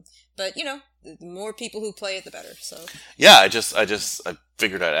 But the more people who play it, the better. So yeah, I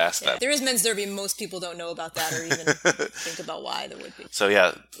figured I'd ask that. There is men's derby, and most people don't know about that or even think about why there would be. So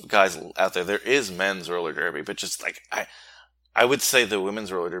yeah, guys out there is men's roller derby, but just like I would say the women's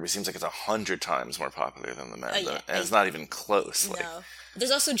roller derby seems like it's 100 times more popular than the men, and it's not even close. No.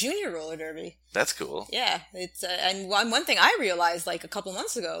 There's also junior roller derby. That's cool. Yeah, it's and one thing I realized like a couple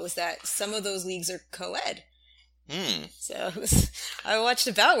months ago was that some of those leagues are co-ed. So I watched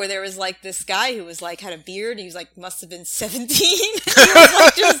a bout where there was like this guy who was like had a beard. He was like must have been 17. He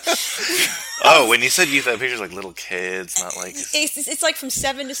was like when you said youth, that picture's like little kids, not like it's like from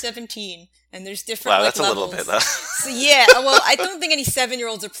 7 to 17, and there's different. Wow, that's levels. A little bit though. So yeah, well, I don't think any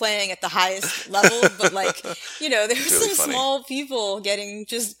 7-year-olds are playing at the highest level, but like there were some funny. small people getting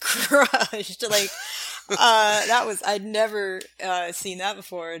just crushed. Like I'd never seen that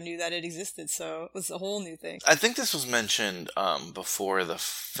before and knew that it existed, so it was a whole new thing. I think this was mentioned before the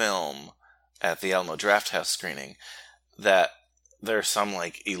film at the Alamo Drafthouse screening that there are some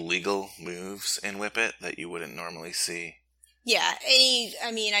like illegal moves in Whip It that you wouldn't normally see. Yeah,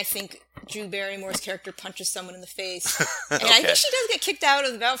 I think Drew Barrymore's character punches someone in the face. And Okay. I think she does get kicked out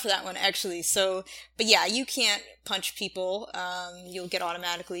of the bout for that one, actually. So, but yeah, you can't punch people. You'll get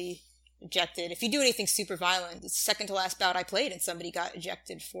automatically ejected. If you do anything super violent, the second to last bout I played and somebody got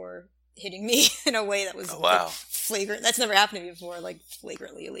ejected for hitting me in a way that was wow. like, flagrant. That's never happened to me before, like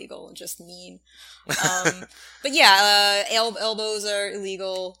flagrantly illegal and just mean. But yeah, elbows are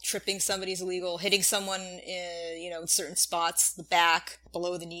illegal. Tripping somebody is illegal. Hitting someone in certain spots, the back,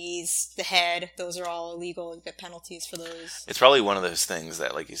 below the knees, the head, those are all illegal. You get penalties for those. It's probably one of those things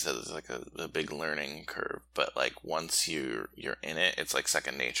that, like you said, is like a big learning curve. But like once you're in it, it's like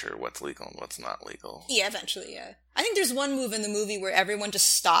second nature. What's legal and what's not legal. Yeah, eventually, yeah. I think there's one move in the movie where everyone just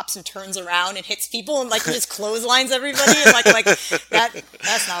stops and turns around and hits people and like just clotheslines everybody and like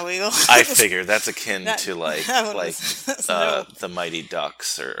that's not legal. I figure that's akin to no. the Mighty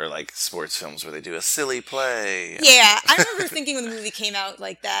Ducks or like sports films where they do a silly play. Yeah, I remember thinking when the movie came out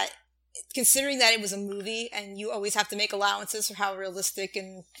like that, considering that it was a movie and you always have to make allowances for how realistic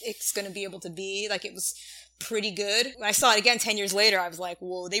and it's going to be able to be, like it was pretty good. When I saw it again 10 years later, I was like,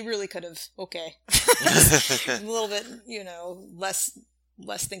 whoa, they really could have, okay. A little bit,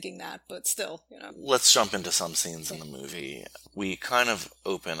 less thinking that, but still, Let's jump into some scenes in the movie. We kind of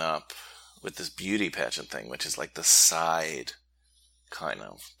open up with this beauty pageant thing, which is like the side kind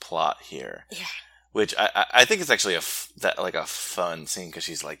of plot here. Yeah. Which I think it's actually a fun scene because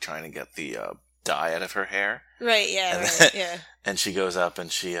she's like trying to get the dye out of her hair. Right, yeah, And right, then- yeah. And she goes up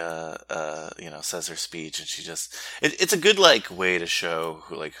and she, says her speech, and she just, it's a good, way to show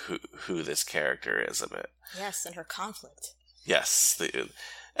who this character is a bit. Yes, and her conflict. Yes.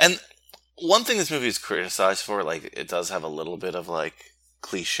 And one thing this movie is criticized for, it does have a little bit of,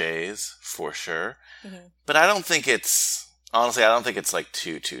 cliches, for sure. Mm-hmm. But I don't think it's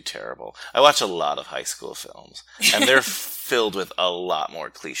too terrible. I watch a lot of high school films, and they're filled with a lot more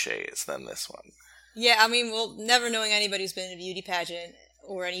cliches than this one. Yeah, I mean, well, never knowing anybody who's been in a beauty pageant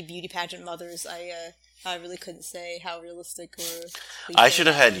or any beauty pageant mothers, I really couldn't say how realistic or... I should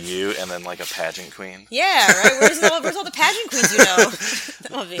have had you and then, a pageant queen. Yeah, right? Where's all the pageant queens you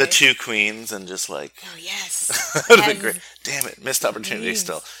know? The two queens and just, Oh, yes. that would have been As- great. Damn it, missed opportunity Please.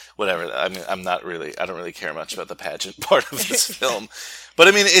 still. Whatever. I mean, I don't really care much about the pageant part of this film. But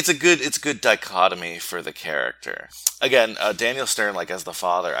I mean, it's a good dichotomy for the character. Again, Daniel Stern, as the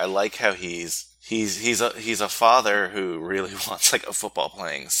father, I like how he's a father who really wants a football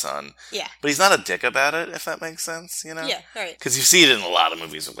playing son. Yeah. But he's not a dick about it, if that makes sense, you know? Yeah, right. Because you see it in a lot of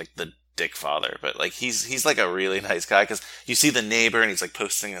movies with the dick father, but he's a really nice guy, because you see the neighbor and he's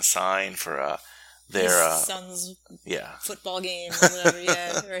posting a sign for their His son's yeah. football game or whatever,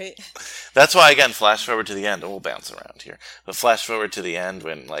 yeah, right. That's why, again, flash forward to the end, and we'll bounce around here, but flash forward to the end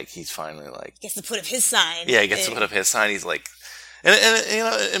when he's finally Gets to put up his sign. yeah, he gets to put up his sign. He's and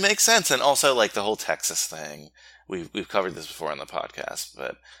it makes sense, and also the whole Texas thing. We've covered this before on the podcast,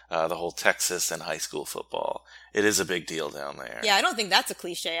 but the whole Texas and high school football, it is a big deal down there. Yeah, I don't think that's a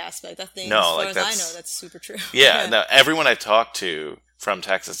cliche aspect. I think, No, as far as I that's- know, that's super true. Yeah, no, everyone I've talked to from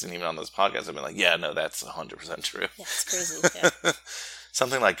Texas, and even on this podcast, have been yeah, no, that's 100% true. Yeah, it's crazy. Yeah.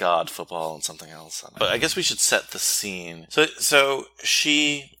 Something like God, football, and something else. But I guess we should set the scene. So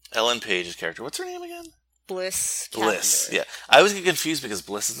Ellen Page's character, what's her name again? Bliss. Bliss. Calendar. Yeah, I always get confused because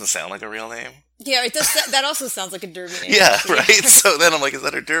Bliss doesn't sound like a real name. Yeah, it does. That also sounds like a derby name. Yeah, right. So then I'm is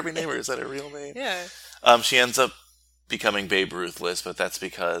that her derby name or is that her real name? Yeah. She ends up becoming Babe Ruthless, but that's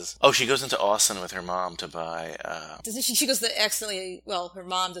because she goes into Austin with her mom to buy. Doesn't she goes to accidentally? Well, her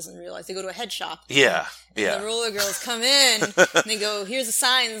mom doesn't realize they go to a head shop. Yeah, And yeah. the roller girls come in and they go, "Here's the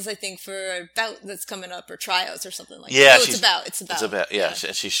signs, I think, for a bout that's coming up or tryouts or something like Yeah, that." Oh, it's about. It's about. Yeah,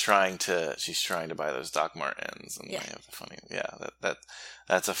 she's trying to buy those Doc Martens, and Yeah. they have the funny. Yeah,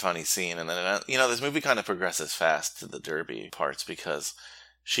 that's a funny scene, and then this movie kind of progresses fast to the derby parts because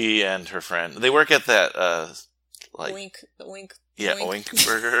she and her friend they work at that Oink, the oink. yeah, Oink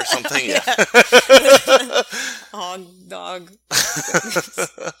Burger or something. Yeah. Yeah. Dog.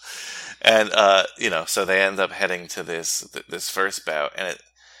 And so they end up heading to this first bout, and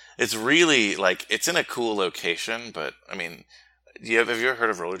it's really it's in a cool location. But I mean, have you ever heard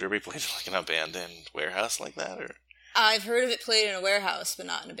of roller derby played in an abandoned warehouse like that, or? I've heard of it played in a warehouse, but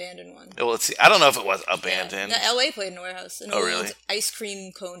not an abandoned one. Well, I don't know if it was abandoned. Yeah. LA played in a warehouse. An Oh, old really? ice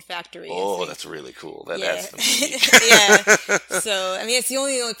cream cone factory. I Oh, think. that's really cool. That Yeah. adds to the Yeah. So, I mean, it's the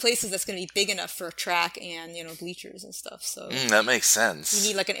only places that's going to be big enough for a track and, bleachers and stuff. So, that makes sense.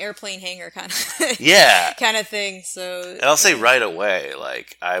 you need an airplane hangar kind of Yeah. kind of thing. So, And I'll say right away,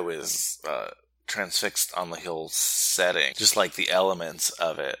 I was transfixed on the whole setting, just the elements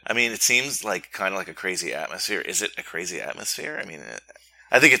of it. I mean, it seems kind of like a crazy atmosphere. Is it a crazy atmosphere? I mean,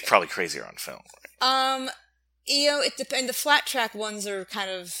 I think it's probably crazier on film. it depends. The flat track ones are kind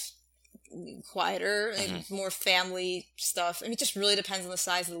of quieter, more family stuff. I mean, it just really depends on the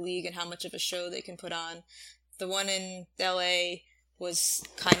size of the league and how much of a show they can put on. The one in LA was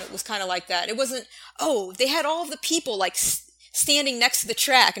kind of like that. It wasn't. Oh, they had all of the people standing next to the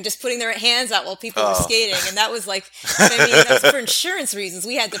track and just putting their hands out while people were skating, and that was that's for insurance reasons.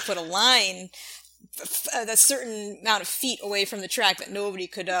 We had to put a line a certain amount of feet away from the track that nobody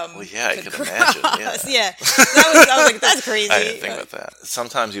could. Well, yeah, I could could cross. imagine. Yeah. Yeah. I was like, that's crazy. I didn't think about that.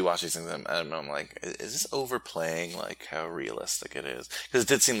 Sometimes you watch these things and I'm like, is this overplaying how realistic it is? Because it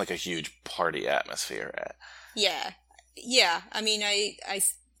did seem like a huge party atmosphere. Yeah. I mean,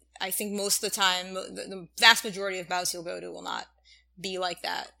 I think most of the time, the vast majority of bouts you'll go to will not be like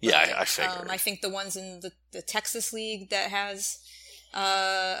that. Yeah, I figured. I think the ones in the Texas League that has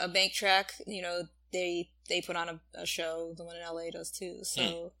a bank track, they put on a show. The one in LA does too.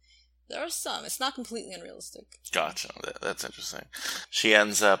 So there are some. It's not completely unrealistic. Gotcha. That's interesting. She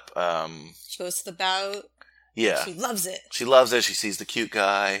ends up. She goes to the bout. Yeah. She loves it. She loves it. She sees the cute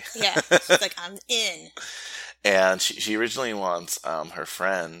guy. Yeah. She's like, I'm in. And she originally wants her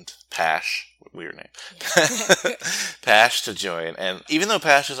friend Pash, weird name, Pash to join. And even though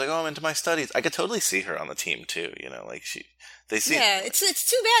Pash is like, "Oh, I'm into my studies," I could totally see her on the team too. They seem... Yeah, it's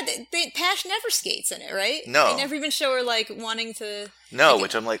too bad. Pash never skates in it, right? No. They never even show her, like, wanting to... No, like,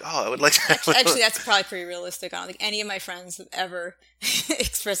 which I'm like, I would like to... Actually, that's probably pretty realistic. I don't think any of my friends have ever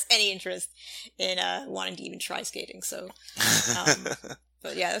expressed any interest in wanting to even try skating, so...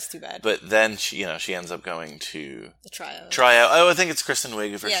 but yeah, that's too bad. But then, she ends up going to... The tryout. Oh, I think it's Kristen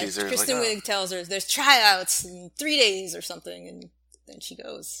Wiig for Caesars. Kristen Wiig tells her there's tryouts in 3 days or something, and then she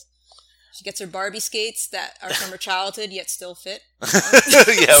goes. She gets her Barbie skates that are from her childhood, yet still fit.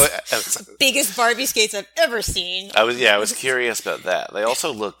 Biggest Barbie skates I've ever seen. I was curious about that. They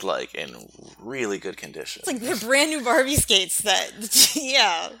also looked like in really good condition. It's like they're brand new Barbie skates that,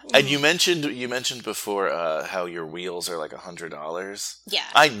 yeah. And you mentioned before how your wheels are like $100. Yeah.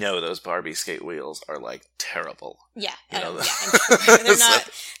 I know those Barbie skate wheels are like terrible. Yeah. I'm sure.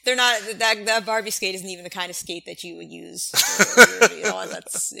 They're not, that Barbie skate isn't even the kind of skate that you would use.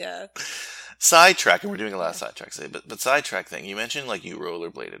 That's, yeah. Sidetrack, and we're doing a lot of sidetracks today, but sidetrack thing, you mentioned like you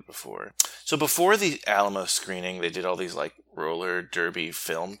rollerbladed before. So before the Alamo screening, they did all these like roller derby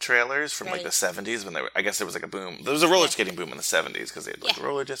film trailers from like the 70s when I guess there was like a boom. There was a roller skating boom in the 70s because they had like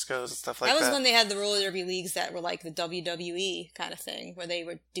roller discos and stuff like that. That was when they had the roller derby leagues that were like the WWE kind of thing, where they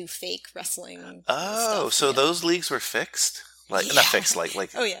would do fake wrestling. Oh, stuff, so those leagues were fixed? Like not fixed, like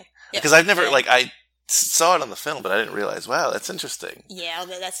oh yeah. Because I've never I saw it on the film, but I didn't realize. Wow, that's interesting. Yeah,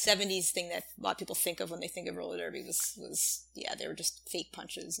 that 70s thing that a lot of people think of when they think of roller derby was they were just fake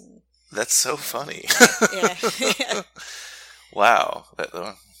punches and. That's so funny. Yeah. Wow,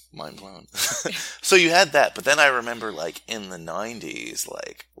 mind blown. So you had that, but then I remember like in the 90s,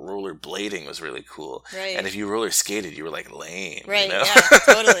 like roller blading was really cool. Right. And if you roller skated, you were like lame. Right. You know? Yeah.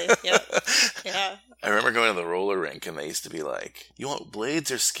 Totally. Yeah. I remember going to the roller rink and they used to be like, "You want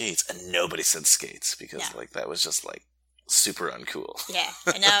blades or skates?" And nobody said skates because like that was just like super uncool. Yeah.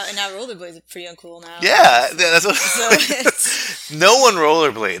 And now rollerblades are pretty uncool now. Yeah, that's what. No one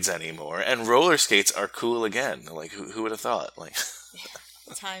rollerblades anymore, and roller skates are cool again. Like who would have thought? Like.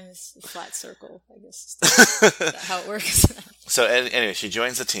 Time is a flat circle, I guess. That's how it works. So anyway, she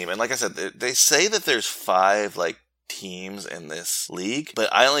joins the team, and like I said, they say that there's 5 like teams in this league, but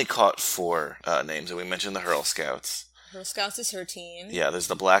I only caught 4 names, and we mentioned the Hurl Scouts. Hurl Scouts is her team. Yeah, there's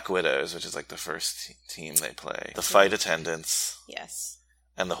the Black Widows, which is like the first team they play. The Fight Attendants. Yes.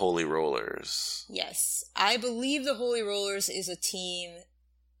 And the Holy Rollers. Yes. I believe the Holy Rollers is a team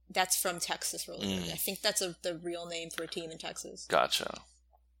that's from Texas Roller. I think that's the real name for a team in Texas. Gotcha.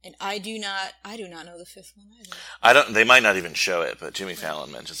 And I do not know the 5th one either. They might not even show it, but Jimmy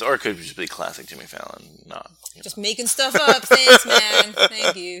Fallon mentions it. Or it could just be classic Jimmy Fallon, not. Just making stuff up. Thanks, man.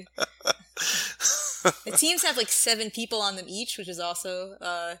 Thank you. The teams have like 7 people on them each, which is also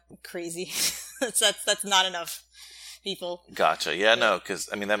crazy. That's not enough people. Gotcha. Yeah, no, because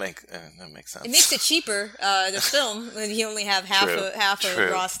I mean that makes sense. It makes it cheaper. The film when you only have half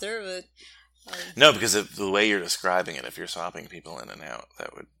a roster, but. No, because the way you're describing it, if you're swapping people in and out,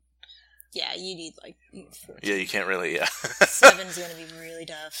 that would... Yeah, you need, 14. Yeah, you can't really, 7's going to be really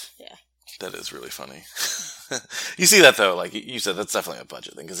tough, yeah. That is really funny. You see that, though, like you said, that's definitely a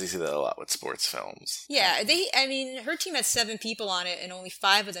budget thing, because you see that a lot with sports films. Yeah, her team has 7 people on it, and only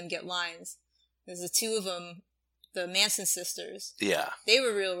 5 of them get lines. There's the 2 of them, the Manson sisters. Yeah. They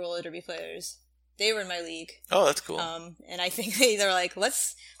were real roller derby players. They were in my league. Oh, that's cool. And I think they're like,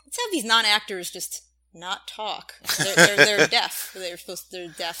 let's have these non-actors just not talk. They're deaf. They're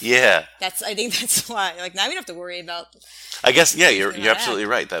deaf. Yeah. I think that's why. Like now we don't have to worry about. I guess you're absolutely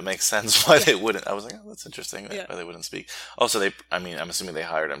right. That makes sense why they wouldn't. I was like, oh, that's interesting. Why they wouldn't speak. Also, I'm assuming they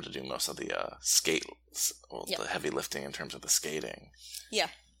hired him to do most of the the heavy lifting in terms of the skating. Yeah.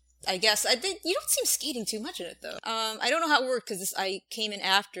 I guess. I think you don't see him skating too much in it, though. I don't know how it worked because I came in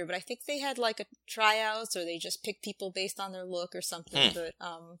after, but I think they had like a tryouts or they just picked people based on their look or something. But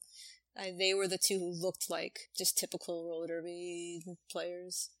they were the 2 who looked like just typical roller derby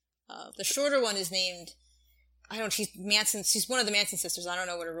players. The shorter one is named, she's Manson. She's one of the Manson sisters. I don't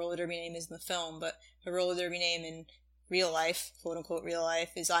know what her roller derby name is in the film, but her roller derby name in real life, quote unquote real life,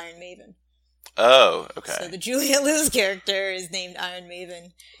 is Iron Maven. Oh, okay. So the Juliette Lewis character is named Iron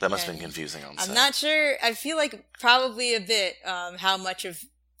Maven. That must have been confusing on set. I'm not sure. I feel like probably a bit how much of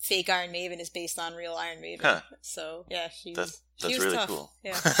fake Iron Maven is based on real Iron Maven. Huh. So, yeah, that's really tough. Cool.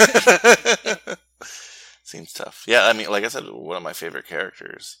 Yeah. Seems tough. Yeah, I mean, like I said, one of my favorite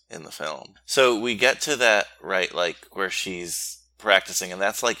characters in the film. So we get to that, right, like, where she's practicing, and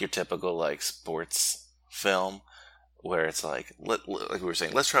that's like your typical, like, sports film. Where it's like we were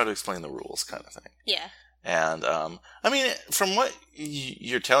saying, let's try to explain the rules kind of thing. Yeah. And, I mean, from what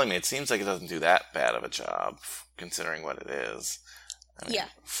you're telling me, it seems like it doesn't do that bad of a job, considering what it is.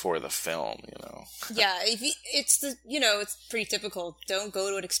 for the film, Yeah, it's it's pretty typical. Don't go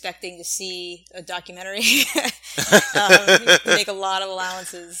to it expecting to see a documentary. Make a lot of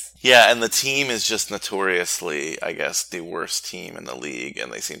allowances. Yeah, and the team is just notoriously, I guess, the worst team in the league,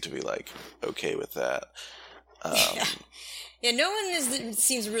 and they seem to be okay with that. Yeah, no one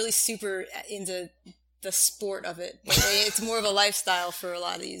seems really super into the sport of it. It's more of a lifestyle for a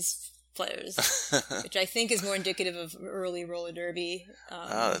lot of these players, which I think is more indicative of early roller derby.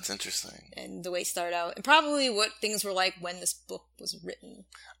 Oh, that's interesting. And the way it started out, and probably what things were like when this book was written.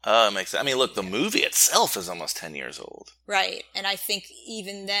 Oh, it makes sense. I mean, look, the movie itself is almost 10 years old. Right, and I think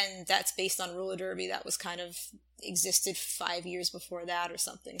even then, that's based on roller derby that was kind of existed 5 years before that or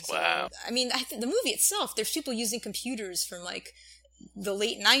something. So, wow. I mean, I think the movie itself, there's people using computers from the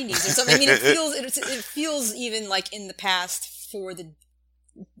late 90s or something. I mean, it feels even in the past for the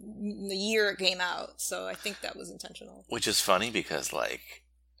year it came out. So I think that was intentional. Which is funny because I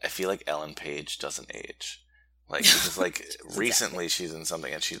feel like Ellen Page doesn't age. Because recently she's in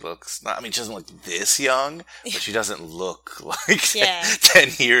something and she looks she doesn't look this young, but she doesn't look 10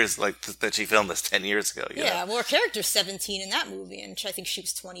 years, that she filmed this 10 years ago. Yeah, well, her character's 17 in that movie, and I think she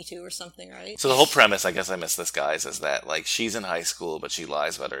was 22 or something, right? So the whole premise, I guess I missed this, guys, is that, she's in high school, but she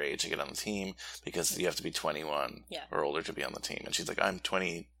lies about her age to get on the team, because you have to be 21 or older to be on the team. And she's like, I'm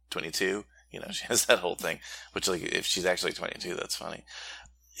 22. She has that whole thing, which, if she's actually 22, that's funny.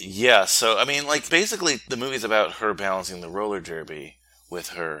 Yeah, so, basically, the movie's about her balancing the roller derby with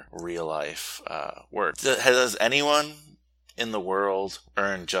her real-life work. Has anyone in the world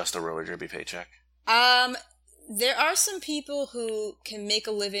earned just a roller derby paycheck? There are some people who can make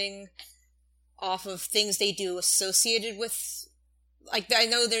a living off of things they do associated with... I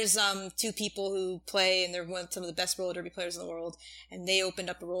know there's two people who play, and they're some of the best roller derby players in the world, and they opened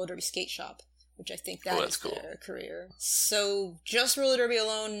up a roller derby skate shop, which I think that is cool. Their career. So just roller derby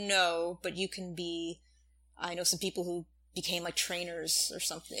alone, no, but you can I know some people who became trainers or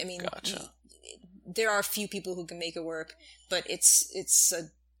something. I mean, gotcha. There are a few people who can make it work, but it's a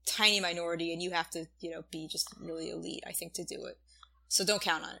tiny minority, and you have to, be just really elite, I think, to do it. So don't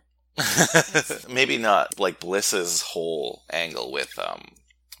count on it. Maybe not Bliss's whole angle with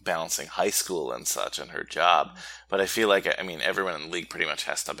balancing high school and such and her job, but I feel everyone in the league pretty much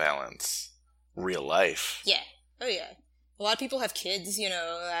has to balance real life. Yeah. Oh, yeah. A lot of people have kids,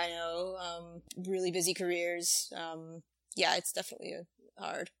 I know, really busy careers. Yeah, it's definitely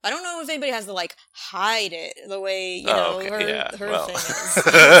hard. I don't know if anybody has to, hide it the way, her thing is.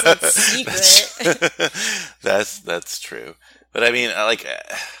 It's secret. That's true. But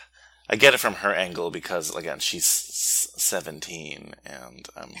I get it from her angle because, again, she's 17, and...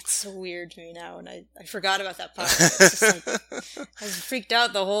 It's so weird to me now, and I forgot about that part. I was freaked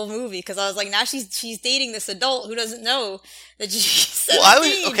out the whole movie, because I was like, now she's dating this adult who doesn't know that she's 17. Well,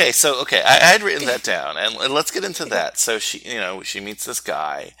 I had written that down, and let's get into that. So she meets this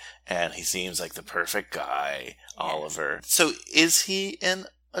guy, and he seems like the perfect guy, Oliver. So is he an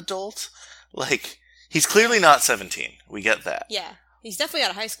adult? He's clearly not 17. We get that. Yeah. He's definitely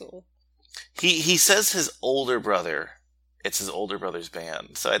out of high school. He says his older brother. It's his older brother's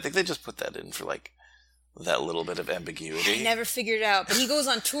band. So I think they just put that in for that little bit of ambiguity. I never figured it out, but he goes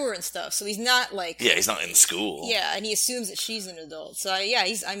on tour and stuff, so he's not Yeah, he's not in school. Yeah, and he assumes that she's an adult. So yeah,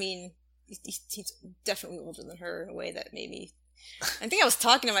 he's definitely older than her in a way that maybe. I think I was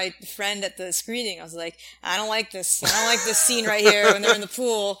talking to my friend at the screening. I was like, I don't like this scene right here when they're in the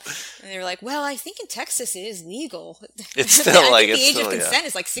pool. And they were like, well, I think in Texas it is legal. It's still the age of consent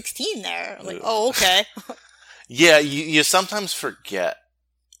is 16 there. I'm like, oh, okay. Yeah, you sometimes forget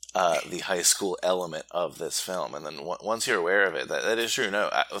the high school element of this film, and then once you're aware of it, that is true.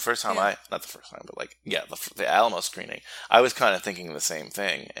 No, the first time not the first time, but the Alamo screening, I was kind of thinking the same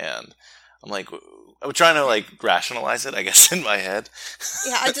thing, and I'm like, I was trying to rationalize it, I guess, in my head.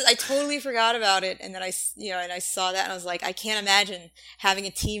 Yeah, I totally forgot about it, and then I saw that, and I was like, I can't imagine having a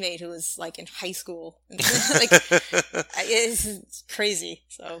teammate who was in high school. It's crazy.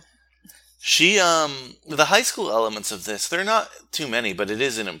 So she the high school elements of this, they're not too many, but it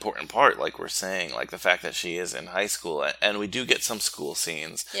is an important part, like we're saying, the fact that she is in high school, and we do get some school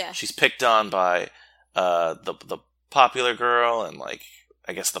scenes. Yeah, she's picked on by the popular girl and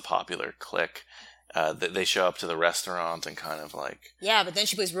I guess the popular clique. They show up to the restaurant and kind of yeah, but then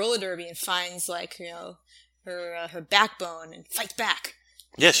she plays roller derby and finds her backbone and fights back.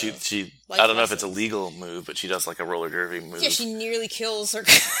 Yeah, she I don't know if it's a legal move, but she does a roller derby move. Yeah, she nearly kills her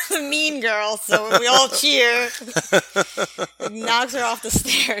the mean girl, so we all cheer. Knocks her off the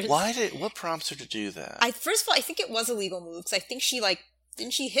stairs. What prompts her to do that? First of all, I think it was a legal move, because I think she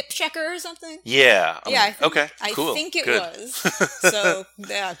didn't she hip check her or something? Yeah. Okay, cool. I think it Good. was. So,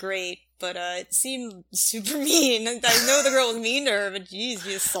 yeah, great. But it seemed super mean. I know the girl was mean to her, but geez,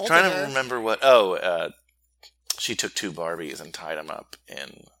 you assaulted her. Trying to remember what... she took 2 Barbies and tied them up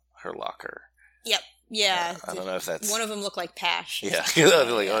in her locker. Yep. Yeah. I don't know if that's... One of them looked like Pash. Yeah.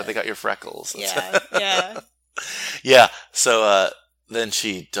 Oh, they got your freckles. Yeah, yeah. Yeah. So then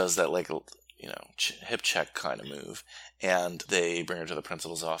she does that, like, hip check kind of move. And they bring her to the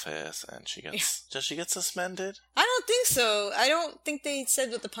principal's office, and she gets... Does she get suspended? I don't think so. I don't think they said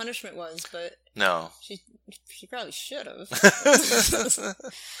what the punishment was, but... No. She probably should have.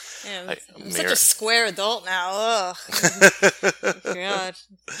 Yeah, I'm such a square adult now. Ugh. God.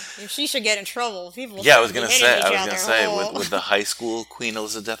 She should get in trouble. People I was going to hitting say, would the high school Queen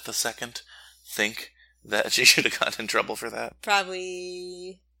Elizabeth II think that she should have gotten in trouble for that?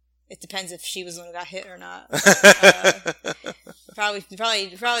 Probably... It depends if she was the one who got hit or not. Probably,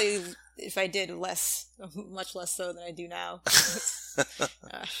 if I did much less so than I do now.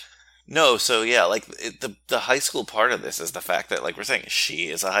 No, so yeah, like the high school part of this is the fact that, like we're saying, she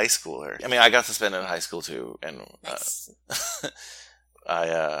is a high schooler. I mean, I got suspended in high school too, and Nice.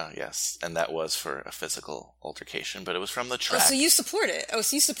 yes, and that was for a physical altercation, but it was from the track. Oh, so you support it? Oh,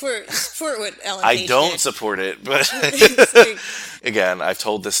 so you support what Ellen I Page don't did. support it, but again, I've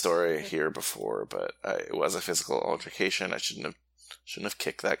told this story here before, but it was a physical altercation. I shouldn't have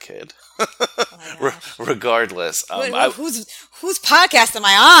kicked that kid. Oh Regardless, whose podcast am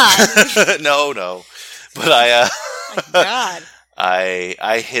I on? no, but I. Oh my God.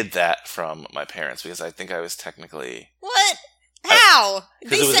 I hid that from my parents because I think I was technically... What? How?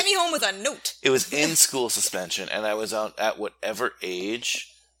 They was, sent me home with a note. It was in school suspension, and I was at whatever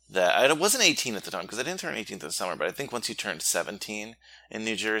age that... I wasn't 18 at the time, because I didn't turn 18 this summer, but I think once you turned 17 in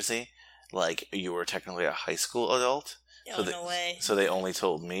New Jersey, like, you were technically a high school adult. Oh, no way. So they only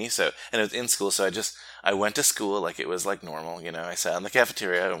told me. And it was in school, so I went to school like it was like normal, I sat in the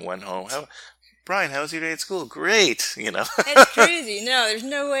cafeteria and went home. Brian, how was your day at school? Great, That's crazy. No, there's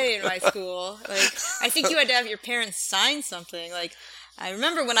no way in my school. Like, I think you had to have your parents sign something. Like, I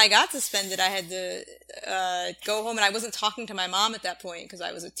remember when I got suspended, I had to go home, and I wasn't talking to my mom at that point because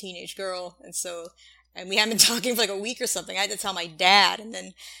I was a teenage girl, and we hadn't been talking for like a week or something. I had to tell my dad, and then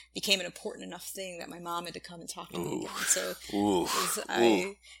it became an important enough thing that my mom had to come and talk to me again. So,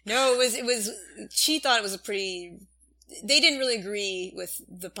 it was. She thought it was a pretty. They didn't really agree with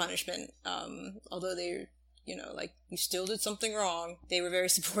the punishment, although they, like, you still did something wrong. They were very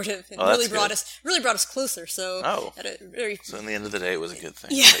supportive and really brought us closer. So, so in the end of the day, it was a good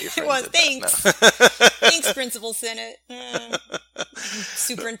thing. Yeah, that your it was. Thanks. No. Thanks, Principal Sinnott.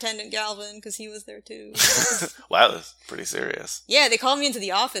 Superintendent Galvin, because he was there too. Wow, that's pretty serious. Yeah, they called me into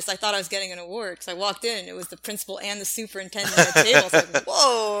the office. I thought I was getting an award because I walked in and it was the principal and the superintendent at the table. So I was like,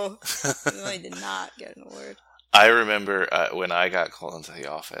 whoa! No, I did not get an award. I remember when I got called into the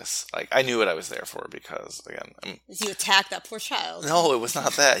office, like, I knew what I was there for because, again... You attacked that poor child. No, it was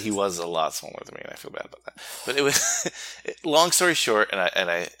not that. He was a lot smaller than me, and I feel bad about that. But it was... long story short, and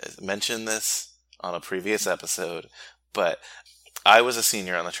I mentioned this on a previous episode, but I was a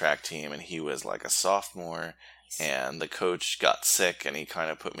senior on the track team, and he was like a sophomore, and the coach got sick, and he kind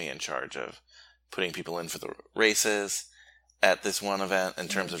of put me in charge of putting people in for the races at this one event in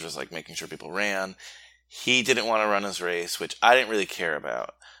terms of just, like, making sure people ran. He didn't want to run his race, which I didn't really care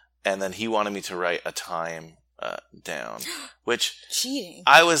about. And then he wanted me to write a time down, which... Cheating.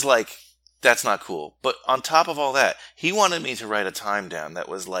 I was like, that's not cool. But on top of all that, he wanted me to write a time down that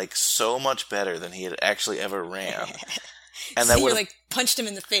was, like, so much better than he had actually ever ran. And so you, like, punched him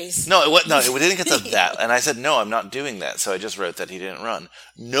in the face. No, it didn't get to that. And I said, no, I'm not doing that. So I just wrote that he didn't run.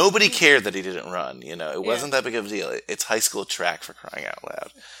 Nobody cared that he didn't run. It wasn't that big of a deal. It's high school track, for crying out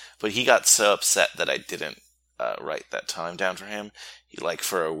loud. But he got so upset that I didn't write that time down for him.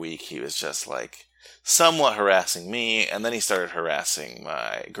 For a week, he was just, like, somewhat harassing me, and then he started harassing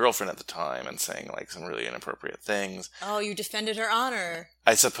my girlfriend at the time and saying, like, some really inappropriate things. Oh, you defended her honor.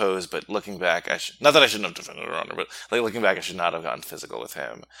 I suppose, but looking back, not that I shouldn't have defended her honor, but, like, looking back, I should not have gotten physical with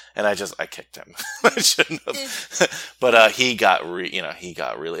him. And I kicked him. I shouldn't have. But he got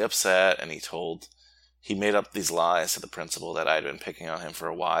really upset, and he made up these lies to the principal that I'd been picking on him for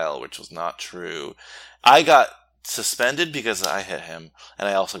a while, which was not true. I got suspended because I hit him, and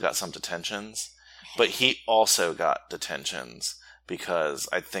I also got some detentions. But he also got detentions because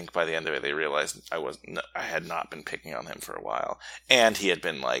I think by the end of it they realized I had not been picking on him for a while, and he had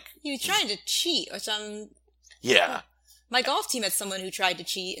been like... He was trying to cheat, which Yeah. My golf team had someone who tried to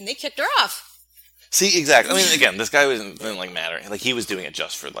cheat, and they kicked her off. See, exactly. I mean, again, this guy didn't like matter. Like, he was doing it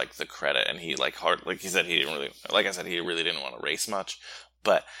just for like the credit, and he like he said he didn't really, like I said, he really didn't want to race much.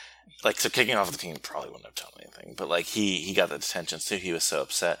 But like, so kicking off the team probably wouldn't have done anything. But like, he got the detention, so he was so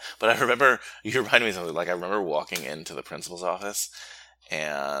upset. But I remember, you reminded me of something. Like, I remember walking into the principal's office,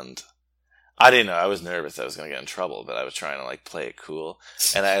 and I didn't know. I was nervous that I was going to get in trouble, but I was trying to like play it cool.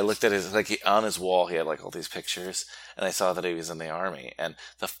 And I looked at his, like, on his wall, he had like all these pictures, and I saw that he was in the army. And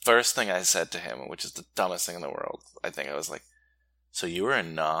the first thing I said to him, which is the dumbest thing in the world, I think I was like, "So you were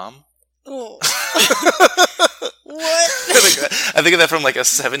in Nam?" Oh. What? I think of that from like a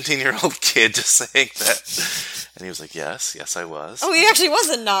 17-year-old kid just saying that. And he was like, yes, I was. Oh, he actually was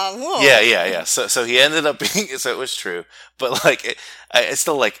in Nam. Whoa. Yeah. So he ended up being, so it was true. But like, it's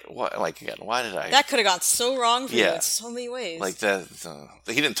still like, what, like, again, why did I? That could have gone so wrong for you in so many ways. Like that,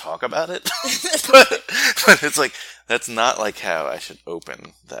 he didn't talk about it. but it's like, that's not like how I should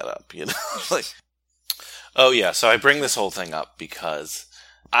open that up, you know? Like, oh yeah, so I bring this whole thing up because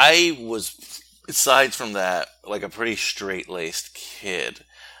I was, aside from that, like a pretty straight-laced kid.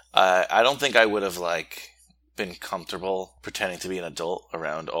 I don't think I would have like been comfortable pretending to be an adult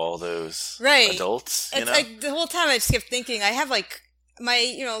around all those adults. You know? Like the whole time I just kept thinking, I have like my,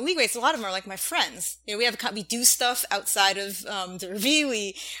 league mates. A lot of them are like my friends. We do stuff outside of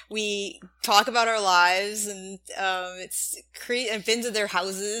Derby. We talk about our lives, and I've been to their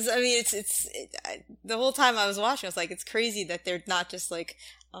houses. I mean, the whole time I was watching, I was like, it's crazy that they're not just like.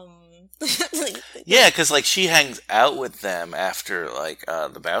 Yeah, because like she hangs out with them after like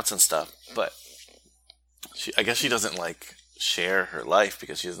the bouts and stuff, but I guess she doesn't like share her life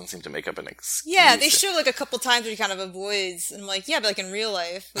because she doesn't seem to make up an excuse. Yeah, they show like a couple times where he kind of avoids, and I'm like, yeah, but like in real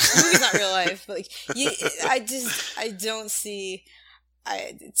life, like, the movie's not real life, but like I don't see.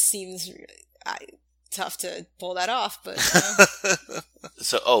 It seems tough to pull that off, but.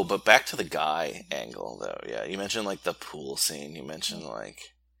 But back to the guy angle though. Yeah, you mentioned like the pool scene. You mentioned like.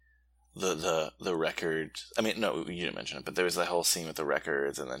 The record. I mean, no, you didn't mention it, but there was that whole scene with the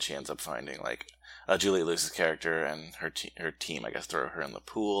records, and then she ends up finding like Julia Lewis's character and her team. I guess throw her in the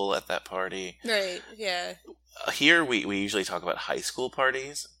pool at that party. Right. Yeah. Here we usually talk about high school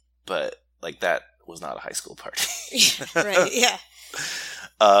parties, but like that was not a high school party. Right. Yeah.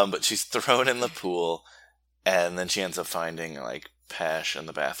 But she's thrown in the pool, and then she ends up finding like Pesh in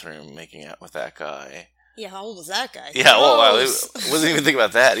the bathroom making out with that guy. Yeah, how old was that guy? Yeah, oh, wow. I wasn't even thinking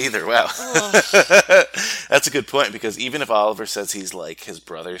about that either. Wow. Oh. That's a good point, because even if Oliver says he's like his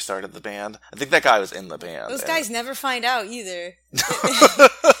brother started the band, I think that guy was in the band. Those guys never find out either.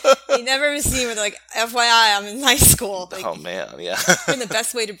 You never see him with like, FYI, I'm in high school. Like, oh man, yeah. Been the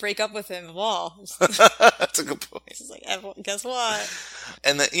best way to break up with him of all. That's a good point. It's like, guess what?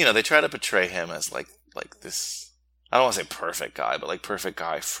 And they try to portray him as like this, I don't want to say perfect guy, but like perfect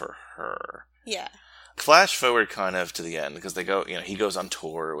guy for her. Yeah. Flash forward kind of to the end, because they go, he goes on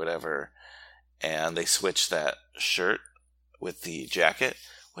tour or whatever, and they switch that shirt with the jacket.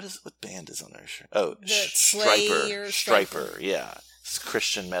 What band is on their shirt? Oh, Stryper. Yeah. It's a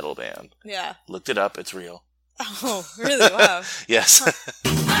Christian metal band. Yeah. Looked it up. It's real. Oh, really? Wow. Yes.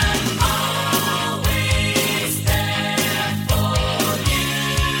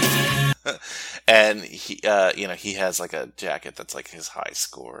 And he has like a jacket that's like his high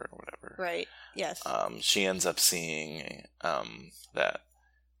score or whatever. Right. Yes. She ends up seeing that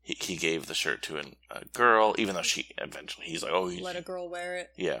he gave the shirt to a girl, even though he's like, oh, let a girl wear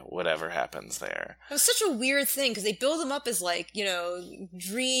it. Yeah, whatever happens there. It was such a weird thing, because they build him up as like,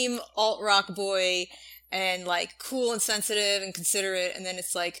 dream alt rock boy and like cool and sensitive and considerate, and then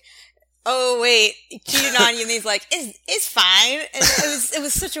it's like, oh wait, he cheated on you, and he's like, it's fine. And it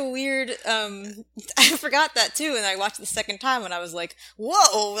was such a weird. I forgot that too, and I watched it the second time, and I was like,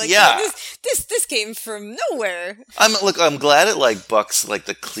 whoa, like, yeah, this came from nowhere. I'm glad it like bucks like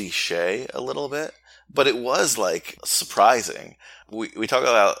the cliche a little bit, but it was like surprising. We talk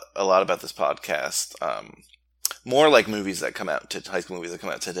a lot about this podcast, more like movies that come out high school movies that come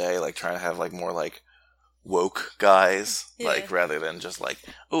out today, like trying to have like more like woke guys, like rather than just like,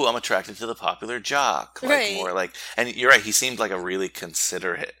 oh, I'm attracted to the popular jock, like more like. And you're right, he seemed like a really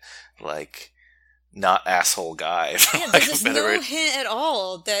considerate, like not asshole guy. Yeah, there's no hint at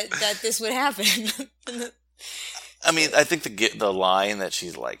all that this would happen. I mean, I think the line that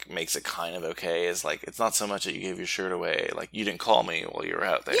she's like makes it kind of okay is like, it's not so much that you gave your shirt away, like you didn't call me while you were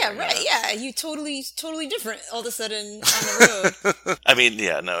out there. Yeah, right. Yeah, you totally different all of a sudden on the road. I mean,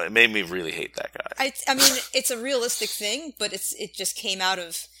 yeah, no, it made me really hate that guy. I mean, it's a realistic thing, but it just came out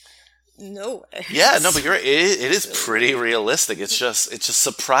of nowhere. Yeah, no, but you're right. It is pretty realistic. It's just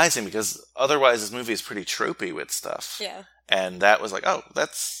surprising, because otherwise this movie is pretty tropey with stuff. Yeah, and that was like, oh,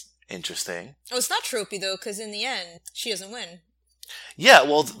 that's interesting. Oh, it's not tropey, though, because in the end, she doesn't win. Yeah,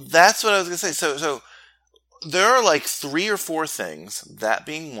 well, that's what I was going to say. So there are like 3 or 4 things, that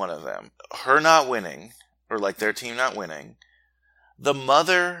being one of them. Her not winning, or like their team not winning. The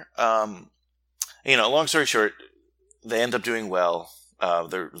mother, long story short, they end up doing well.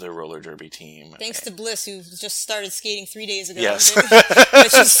 Their roller derby team. Thanks to Bliss, who just started skating 3 days ago. Yes.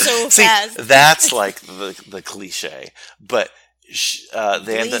 But she's so See, fast. That's like the cliche. But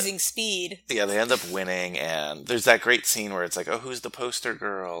they Blazing speed. Yeah, they end up winning, and there's that great scene where it's like, oh, who's the poster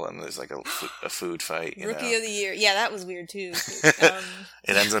girl? And there's like a food fight. Rookie of the year. Yeah, that was weird too. It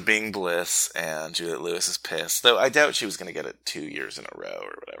ends up being Bliss, and Juliette Lewis is pissed. Though I doubt she was going to get it 2 years in a row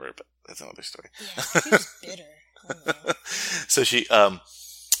or whatever, but that's another story. Yeah, she was bitter. I don't know. So she, a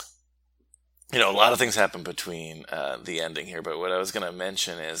lot of things happen between the ending here, but what I was going to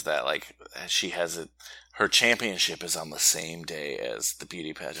mention is that, like, she has her championship is on the same day as the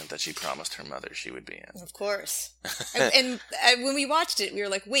beauty pageant that she promised her mother she would be in. Of course. and when we watched it, we were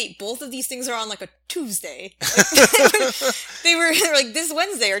like, wait, both of these things are on like a Tuesday. They were like, this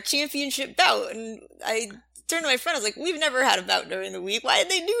Wednesday, our championship bout. And I turned to my friend, I was like, we've never had a bout during the week. Why did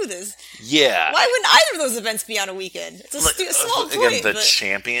they do this? Yeah. Why wouldn't either of those events be on a weekend? It's a small point. Again, the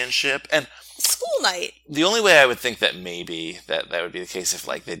championship. And school night. The only way I would think that maybe that would be the case if,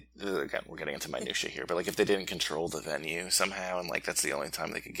 like, again, we're getting into minutia here, but, like, if they didn't control the venue somehow, and, like, that's the only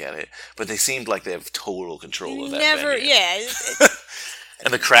time they could get it. But they seemed like they have total control of that venue. Yeah.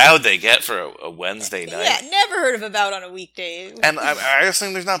 And the crowd they get for a Wednesday night. Yeah, never heard of a bout on a weekday. And I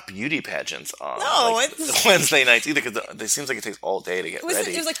assume there's not beauty pageants on Wednesday nights either, because it seems like it takes all day to get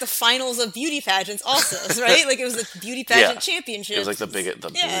ready. It was like the finals of beauty pageants also, right? Like it was the beauty pageant championship. It was like the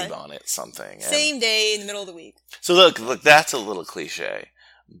Blue Bonnet something. Same day in the middle of the week. So look, that's a little cliche.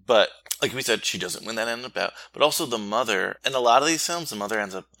 But like we said, she doesn't win that end of bout. But also the mother, in a lot of these films, the mother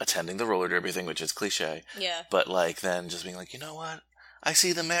ends up attending the roller derby thing, which is cliche. Yeah. But like then just being like, you know what? I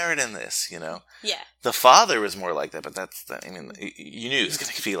see the merit in this, Yeah. The father was more like that, but you knew it was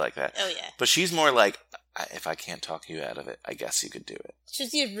going to be like that. Oh, yeah. But she's more like, if I can't talk you out of it, I guess you could do it.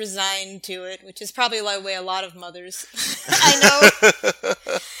 She's resigned to it, which is probably the way a lot of mothers. I know.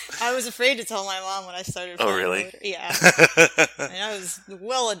 I was afraid to tell my mom when I started. Oh, really? Yeah. And I was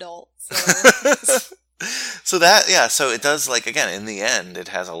well adult, so... So so it does, like, again, in the end, it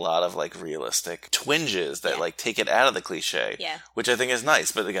has a lot of, like, realistic twinges that, like, take it out of the cliche. Yeah. Which I think is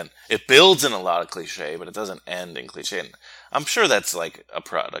nice. But again, it builds in a lot of cliche, but it doesn't end in cliche. And I'm sure that's, like, a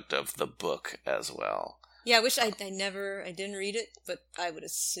product of the book as well. Yeah, I wish I didn't read it, but I would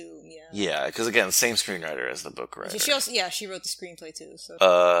assume, yeah. Yeah, because again, same screenwriter as the book writer. She wrote the screenplay too,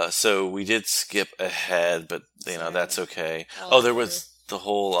 so. So we did skip ahead, but, that's okay. There was the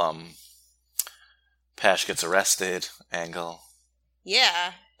whole, Pash gets arrested angle.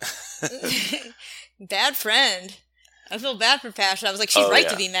 Yeah. Bad friend. I feel bad for Pash. I was like, she's right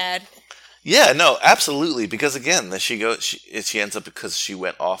to be mad. Yeah, no, absolutely. Because again, she ends up because she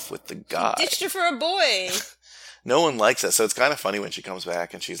went off with the guy. He ditched her for a boy. No one likes that. So it's kind of funny when she comes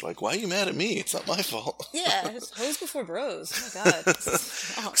back and she's like, why are you mad at me? It's not my fault. Yeah, it's hoes before bros. Oh my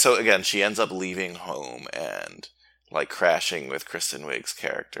god. So again, she ends up leaving home and like crashing with Kristen Wiig's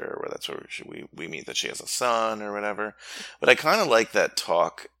character, where that's where we meet that she has a son or whatever. But I kind of like that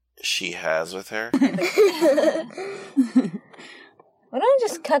talk she has with her. Why don't I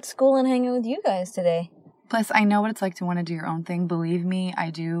just cut school and hang out with you guys today? Bliss, I know what it's like to want to do your own thing. Believe me, I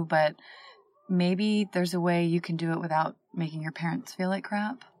do. But maybe there's a way you can do it without making your parents feel like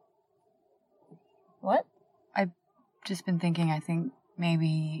crap. What? I've just been thinking, I think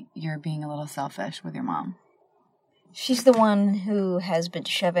maybe you're being a little selfish with your mom. She's the one who has been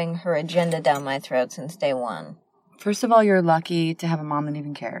shoving her agenda down my throat since day one. First of all, you're lucky to have a mom that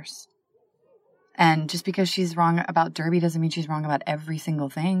even cares. And just because she's wrong about Derby doesn't mean she's wrong about every single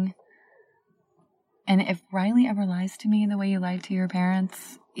thing. And if Riley ever lies to me the way you lied to your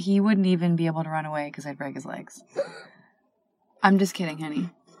parents, he wouldn't even be able to run away because I'd break his legs. I'm just kidding, honey.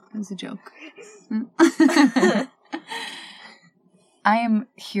 It was a joke. I am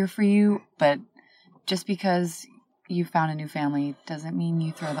here for you, but just because you found a new family doesn't mean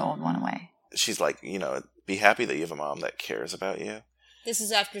you throw the old one away. She's like, be happy that you have a mom that cares about you. This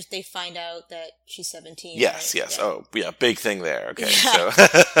is after they find out that she's 17. Yes, right? yes. Yeah. Oh, yeah, big thing there. Okay, yeah.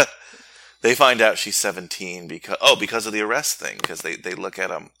 So they find out she's 17 because of the arrest thing, because they look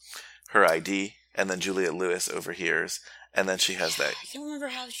at her ID, and then Juliette Lewis overhears, and then she has that. I don't remember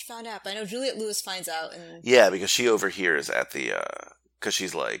how she found out, but I know Juliette Lewis finds out. Yeah, because she overhears at the... Because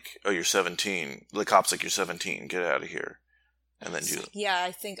she's like, oh, you're 17. The cop's like, you're 17. Get out of here. And then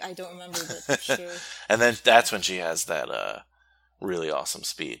I don't remember, but sure. And then that's when she has that, really awesome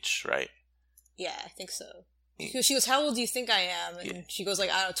speech, right? Yeah, I think so. She goes, how old do you think I am? And she goes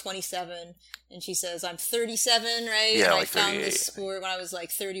like, I don't know, 27. And she says, I'm 37, right? Yeah, and like I found 38. this sport when I was like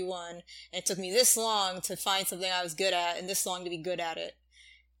 31. And it took me this long to find something I was good at and this long to be good at it.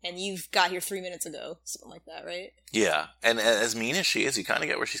 And you've got here 3 minutes ago. Something like that, right? Yeah. And as mean as she is, you kind of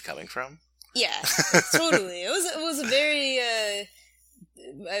get where she's coming from. Yeah, totally. It was a very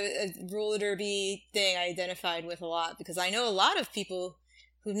a roller derby thing I identified with a lot because I know a lot of people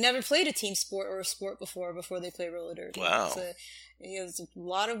who've never played a team sport or a sport before they play roller derby. Wow. So, there's a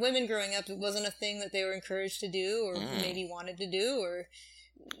lot of women growing up. It wasn't a thing that they were encouraged to do or maybe wanted to do or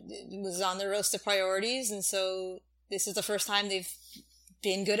it was on their list of priorities. And so this is the first time they've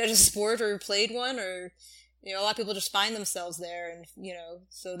been good at a sport or played one or, a lot of people just find themselves there. And,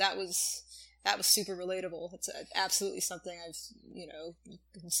 so that was super relatable. It's absolutely something I've, you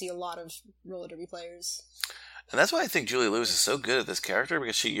can see a lot of roller derby players. And that's why I think Julie Lewis is so good at this character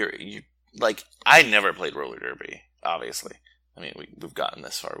because you like, I never played roller derby, obviously. I mean, we've gotten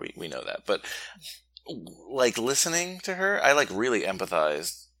this far, we know that. But, like, listening to her, I, like, really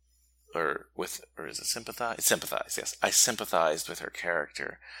empathized, or is it sympathize? Sympathize, yes. I sympathized with her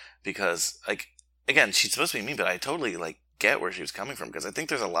character because, like, again, she's supposed to be mean, but I totally, like, get where she was coming from because I think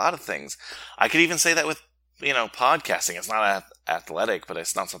there's a lot of things. I could even say that with, podcasting. It's not athletic, but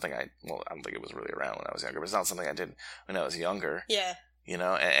it's not something I don't think it was really around when I was younger, but it's not something I did when I was younger. Yeah.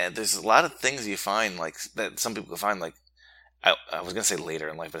 And there's a lot of things you find, like, that some people find, like, I was going to say later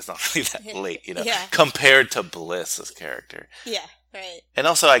in life, but it's not really that late, Yeah. compared to Bliss's character. Yeah, right. And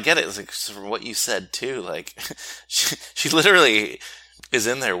also, I get it. It's like, from what you said, too, like, she literally is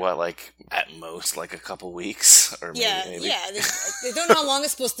in there, at most, like, a couple weeks? Or maybe. Yeah. They don't know how long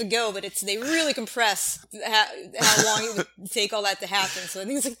it's supposed to go, but they really compress how long it would take all that to happen. So I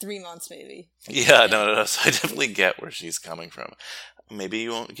think it's like 3 months, maybe. Yeah, no. So I definitely get where she's coming from. Maybe you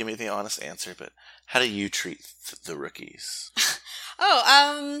won't give me the honest answer, but how do you treat the rookies?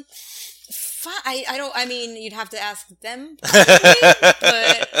 I mean, you'd have to ask them, probably,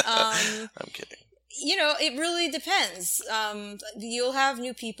 but, I'm kidding. It really depends. You'll have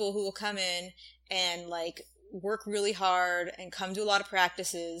new people who will come in and, like, work really hard and come to a lot of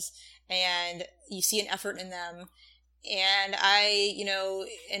practices, and you see an effort in them. And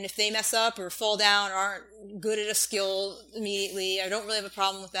and if they mess up or fall down or aren't good at a skill immediately, I don't really have a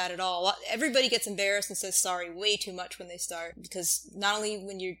problem with that at all. Everybody gets embarrassed and says sorry way too much when they start because not only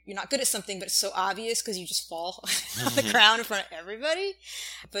when you're not good at something, but it's so obvious because you just fall on the ground in front of everybody.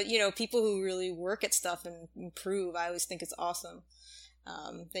 But, people who really work at stuff and improve, I always think it's awesome.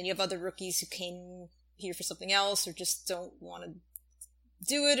 Then you have other rookies who came here for something else or just don't want to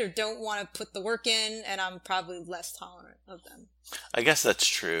do it or don't want to put the work in, and I'm probably less tolerant of them. I guess that's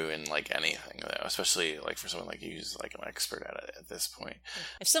true in, like, anything, though, especially, like, for someone like you who's, like, an expert at it at this point.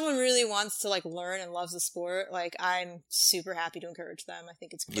 If someone really wants to, like, learn and loves the sport, like, I'm super happy to encourage them. I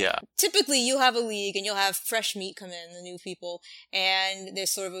think it's great. Yeah. Typically, you'll have a league and you'll have fresh meat come in, the new people, and there's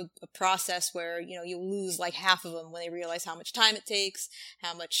sort of a process where, you'll lose, like, half of them when they realize how much time it takes,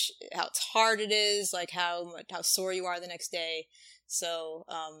 how it's hard it is, like, how sore you are the next day. So,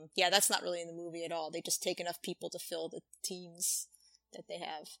 that's not really in the movie at all. They just take enough people to fill the teams that they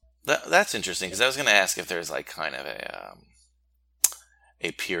have. That's interesting, because I was going to ask if there's, like, kind of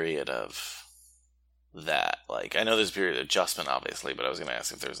a period of that. Like, I know there's a period of adjustment, obviously, but I was going to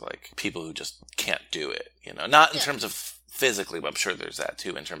ask if there's, like, people who just can't do it, Not in terms of physically, but I'm sure there's that,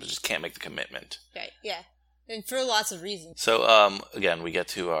 too, in terms of just can't make the commitment. Right, yeah. And for lots of reasons. So, again, we get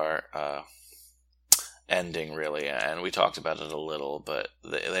to our ending, really, and we talked about it a little, but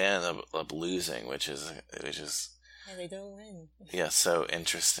they end up losing, which is and they don't win. Yeah, so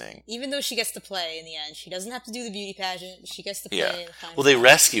interesting. Even though she gets to play in the end, she doesn't have to do the beauty pageant. She gets to play. Yeah. In the final well, they round.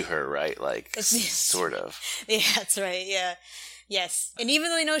 rescue her, right? Like, sort of. Yeah, that's right. Yeah. Yes. And even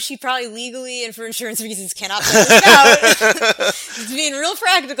though they know she probably legally and for insurance reasons cannot play this out, just being real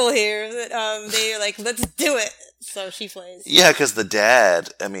practical here, that they're like, let's do it. So she plays. Yeah, because the dad,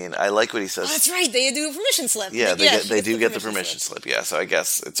 I mean, I like what he says. Oh, that's right. They do a permission slip. Yeah, they do get the permission slip. Yeah, so I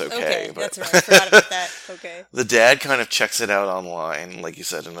guess it's okay. Okay, but that's right. I forgot about that. Okay. The dad kind of checks it out online, like you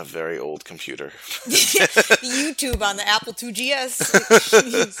said, in a very old computer. YouTube on the Apple II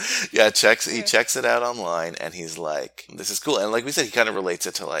GS. Yeah, he checks it out online, and he's like, this is cool. And like we said, he kind of relates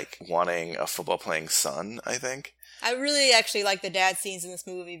it to, like, wanting a football-playing son, I think. I really actually like the dad scenes in this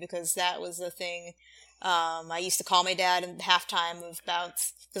movie because that was a thing. I used to call my dad in halftime of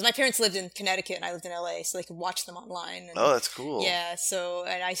bouts because my parents lived in Connecticut and I lived in LA, so they could watch them online. And, oh, that's cool. Yeah, so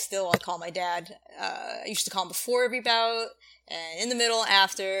and I call my dad. I used to call him before every bout, And in the middle,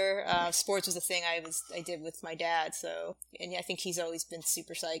 after, sports was a thing I did with my dad. So, and I think he's always been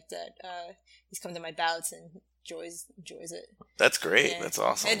super psyched that he's come to my bouts and enjoys it. That's great. Yeah. That's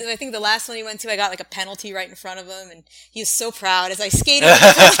awesome. And I think the last one he went to, I got like a penalty right in front of him, and he was so proud as I skated.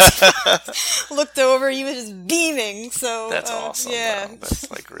 Looked over, he was just beaming. So That's awesome. Yeah, Though. That's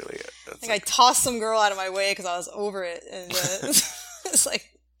like really. That's I tossed some girl out of my way because I was over it, and it's like.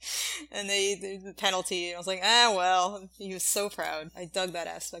 And the penalty, and I was like, well. He was so proud. I dug that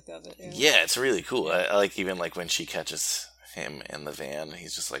aspect of it. Yeah, it's really cool. I like even like when she catches him in the van,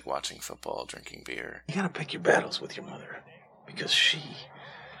 he's just like watching football, drinking beer. You gotta pick your battles with your mother, because she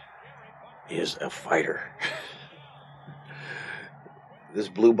is a fighter. This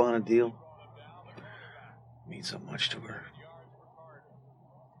Blue Bonnet deal means so much to her.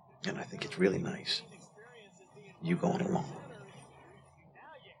 And I think it's really nice you going along.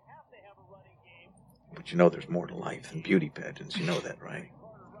 But you know there's more to life than beauty pageants. You know that, right?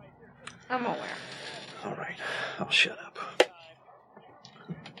 I'm aware. All right, I'll shut up.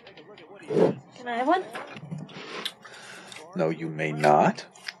 Can I have one? No, you may not.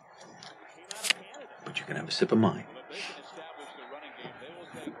 But you can have a sip of mine.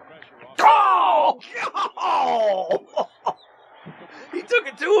 Oh! Oh! He took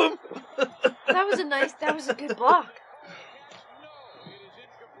it to him. That was a good block.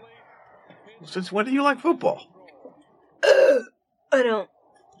 Since when do you like football? I don't.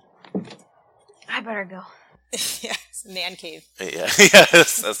 I better go. Yeah, it's a man cave. Yeah,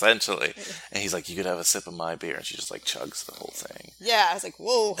 yes, essentially. And he's like, you could have a sip of my beer, and she just like chugs the whole thing. Yeah, I was like,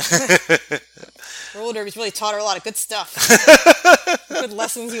 whoa. Roller derby's really taught her a lot of good stuff. Good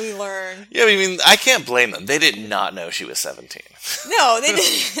lessons we learn. Yeah, I mean, I can't blame them. They did not know she was 17. No, they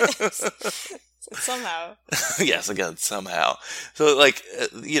didn't. Somehow. Yes, again, somehow. So, like,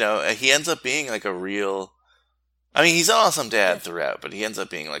 he ends up being like a real... I mean, he's an awesome dad throughout, but he ends up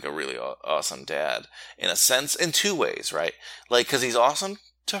being like a really awesome dad in a sense, in two ways, right? Like, because he's awesome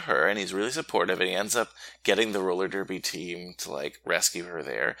to her and he's really supportive, and he ends up getting the roller derby team to like rescue her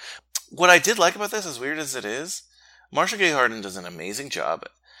there. What I did like about this, as weird as it is, Marcia Gay Harden does an amazing job,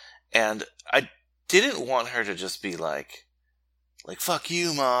 and I didn't want her to just be like fuck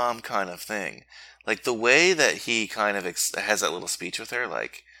you, mom, kind of thing. Like the way that he kind of has that little speech with her,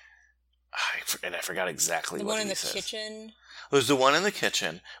 like. I forgot exactly what he says. The one in the kitchen? There's the one in the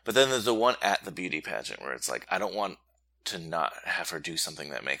kitchen, but then there's the one at the beauty pageant where it's like, I don't want to not have her do something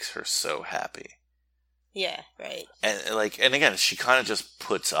that makes her so happy. Yeah, right. And again, she kind of just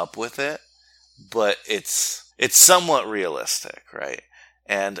puts up with it, but it's somewhat realistic, right?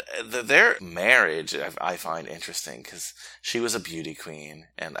 And their marriage, I find interesting, because she was a beauty queen,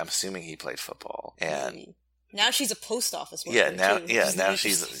 and I'm assuming he played football. And now she's a post office worker. Now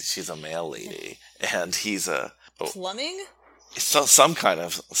she's a mail lady, and he's a plumbing. Some kind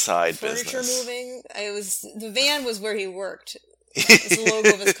of side Furniture business. moving. The van was where he worked. It's the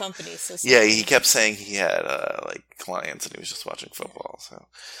logo of his company. So yeah, he kept saying he had like clients, and he was just watching football. So,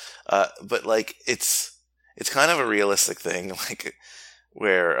 but like it's kind of a realistic thing, like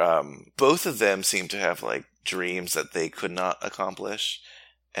where both of them seem to have like dreams that they could not accomplish.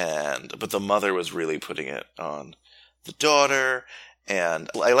 But the mother was really putting it on the daughter, and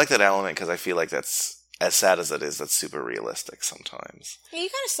I like that element because I feel like that's, as sad as it is, that's super realistic sometimes. Yeah, you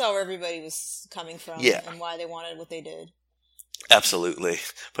kind of saw where everybody was coming from, and why they wanted what they did. Absolutely,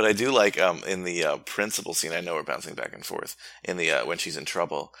 but I do like in the principal scene. I know we're bouncing back and forth in the when she's in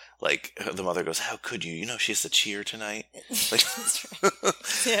trouble. Like the mother goes, "How could you? You know she has to cheer tonight." Like, That's right.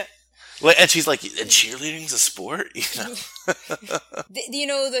 Yeah. And she's like, and cheerleading's a sport? The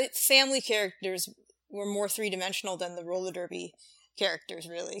family characters were more three-dimensional than the roller derby characters,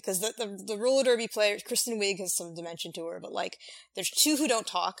 really. Because the roller derby players, Kristen Wiig has some dimension to her, but like, there's two who don't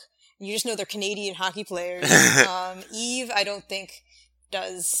talk. You just know they're Canadian hockey players. Eve, I don't think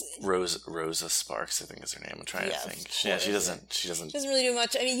does. Rosa Sparks, I think is her name. I'm trying to think. Yeah, she doesn't really do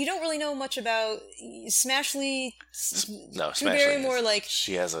much. I mean, you don't really know much about Smashley. No, Drew Barrymore, like,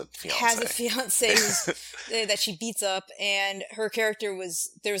 she has a fiance. That she beats up, and her character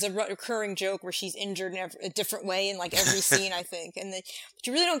there was a recurring joke where she's injured in a different way in like every scene, I think. But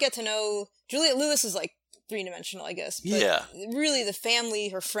you really don't get to know. Juliette Lewis is like three-dimensional, I guess. But really, the family,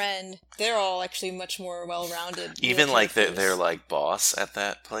 her friend, they're all actually much more well-rounded. Even like they're like boss at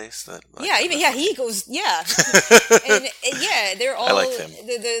that place. He goes, and they're all. I like them.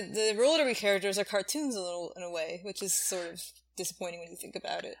 The roller derby characters are cartoons a little in a way, which is sort of disappointing when you think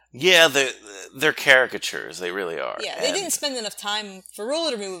about it. Yeah, they're caricatures. They really are. Yeah, they didn't spend enough time for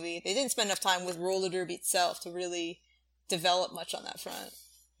roller derby movie. They didn't spend enough time with roller derby itself to really develop much on that front.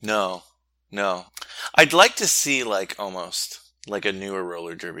 No, No. I'd like to see, like, almost like a newer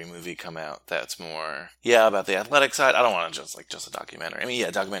roller derby movie come out that's more, about the athletic side. I don't want to just a documentary. I mean,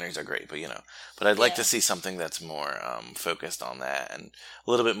 documentaries are great, but I'd like to see something that's more focused on that and a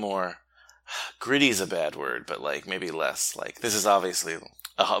little bit more, gritty is a bad word, but like maybe less, like, this is obviously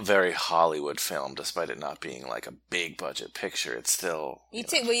a very Hollywood film, despite it not being like a big budget picture. It's still, you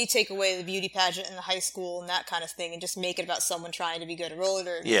take away the beauty pageant in the high school and that kind of thing and just make it about someone trying to be good at roller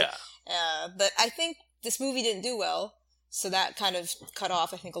derby. Yeah. But I think this movie didn't do well. So that kind of cut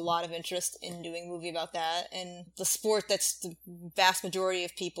off, I think, a lot of interest in doing a movie about that. And the sport that's the vast majority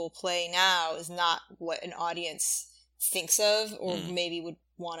of people play now is not what an audience thinks of or maybe would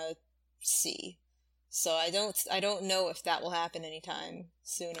want to see. So I don't know if that will happen anytime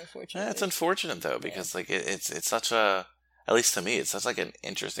soon, unfortunately. It's unfortunate though, because like it's such a, at least to me, it's such like an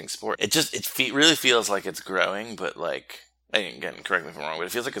interesting sport. It really feels like it's growing, but like, again, correct me if I'm wrong, but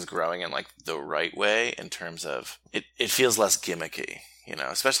it feels like it's growing in like the right way in terms of it feels less gimmicky,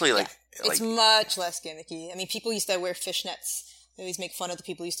 especially like, it's much less gimmicky. I mean, people used to wear fishnets. They always make fun of the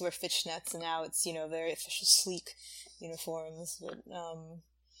people who used to wear fishnets, and now it's, very official, sleek uniforms. But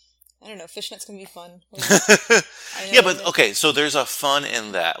I don't know, fishnets can be fun. But okay, so there's a fun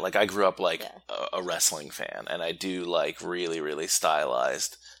in that. Like, I grew up like a wrestling fan, and I do like really, really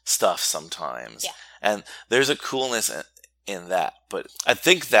stylized stuff sometimes. Yeah. And there's a coolness in that, but I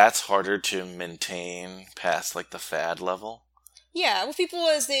think that's harder to maintain past like the fad level. Yeah, well, people,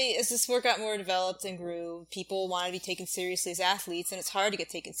 as this sport got more developed and grew, people wanted to be taken seriously as athletes, and it's hard to get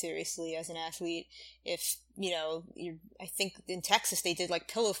taken seriously as an athlete if, I think in Texas they did like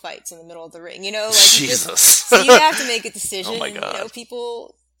pillow fights in the middle of the ring, like Jesus. So you have to make a decision. Oh my God. And,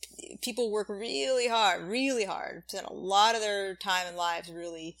 people work really hard, spend a lot of their time and lives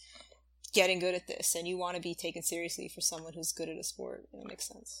really getting good at this, and you want to be taken seriously for someone who's good at a sport. It makes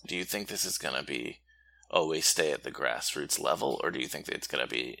sense. Do you think this is going to be always stay at the grassroots level, or do you think that it's going to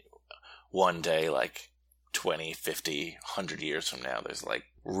be one day, like 20, 50, 100 years from now, there's like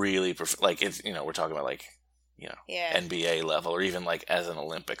really, like it's, we're talking about like, NBA level, or even like as an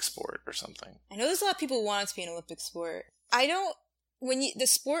Olympic sport or something? I know there's a lot of people who want it to be an Olympic sport. The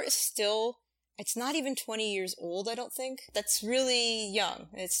sport is still, it's not even 20 years old, I don't think. That's really young.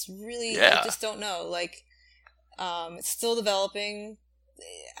 It's really, I just don't know. Like, it's still developing.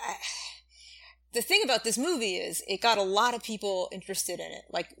 The thing about this movie is it got a lot of people interested in it.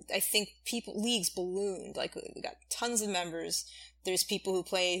 Like, I think leagues ballooned. Like, we got tons of members. There's people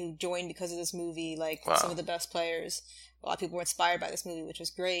who joined because of this movie, like some of the best players. A lot of people were inspired by this movie, which was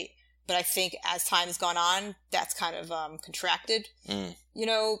great. But I think as time has gone on, that's kind of contracted,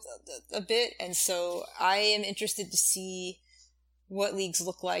 a bit. And so I am interested to see what leagues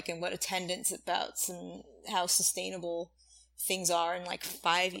look like and what attendance at bouts and how sustainable things are in like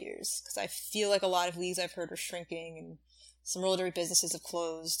 5 years. Because I feel like a lot of leagues I've heard are shrinking and some roller derby businesses have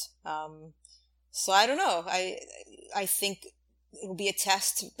closed. So I don't know. I think it'll be a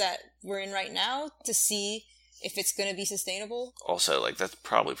test that we're in right now to see if it's going to be sustainable. Also, like, that's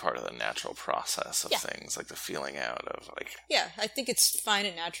probably part of the natural process of things, like the feeling out of, like... Yeah, I think it's fine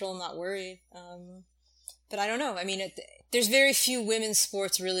and natural. I'm not worried. But I don't know. I mean, there's very few women's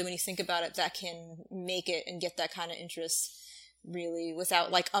sports, really, when you think about it, that can make it and get that kind of interest, really,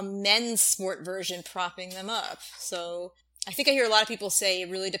 without, like, a men's sport version propping them up. So I think I hear a lot of people say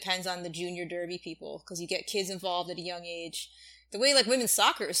it really depends on the junior derby people, because you get kids involved at a young age. The way, like, women's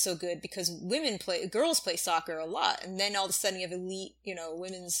soccer is so good because girls play soccer a lot, and then all of a sudden you have elite,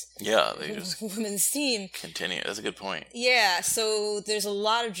 women's team. Continue. That's a good point. Yeah, so there's a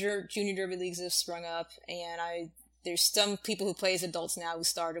lot of junior derby leagues that have sprung up, and there's some people who play as adults now who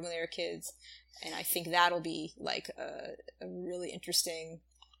started when they were kids, and I think that'll be, like, a really interesting,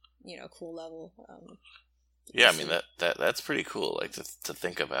 cool level. I mean, that's pretty cool, like, to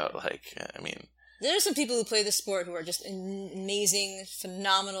think about, like, I mean... There are some people who play the sport who are just amazing,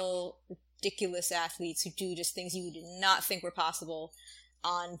 phenomenal, ridiculous athletes who do just things you did not think were possible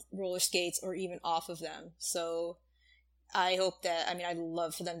on roller skates or even off of them. So I hope that, I'd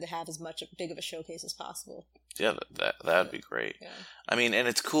love for them to have as big of a showcase as possible. Yeah, that'd be great. Yeah. I mean, and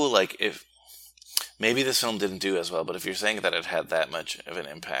it's cool, like, if maybe this film didn't do as well, but if you're saying that it had that much of an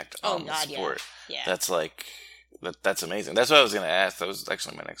impact on the sport, that's like, that's amazing. That's what I was going to ask. That was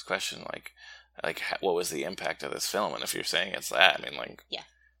actually my next question, like, what was the impact of this film? And if you're saying it's that,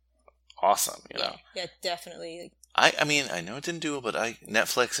 awesome, Yeah, definitely. I mean, I know it didn't do it, but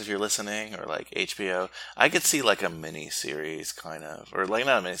Netflix, if you're listening, or like HBO, I could see like a mini series kind of, or like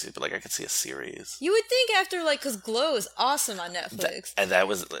not a mini series, but like I could see a series. You would think after like, because Glow is awesome on Netflix. And that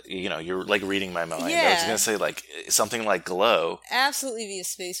was, you're like reading my mind. I was Yeah. gonna say like something like Glow. Absolutely be a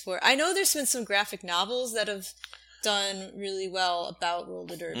space for it. I know there's been some graphic novels that have done really well about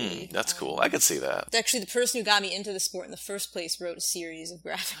roller derby. That's cool. I could see that. Actually, the person who got me into the sport in the first place wrote a series of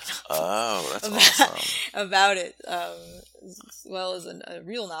graphic novels. Oh, that's awesome. About it, as well as a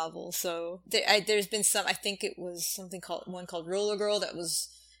real novel. So there's been some. I think it was one called Roller Girl that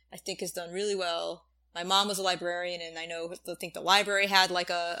I think has done really well. My mom was a librarian, and I think the library had like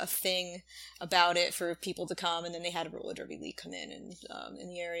a thing about it for people to come, and then they had a roller derby league come in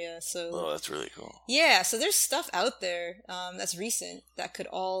the area. So that's really cool. yeah, so there's stuff out there that's recent that could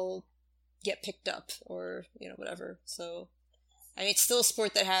all get picked up or whatever. So I mean, it's still a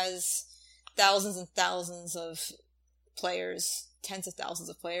sport that has thousands and thousands of players, tens of thousands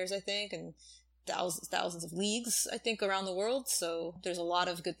of players, I think, and thousands of leagues, I think, around the world. So there's a lot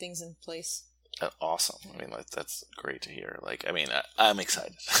of good things in place. Awesome. I mean, that's great to hear. Like, I mean, I'm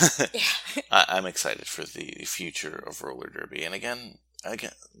excited. Yeah. I'm excited for the future of roller derby. And again,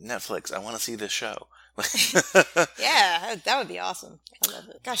 Netflix, I want to see this show. Yeah, that would be awesome. I love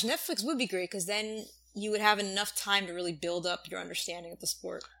it. Gosh, Netflix would be great because then you would have enough time to really build up your understanding of the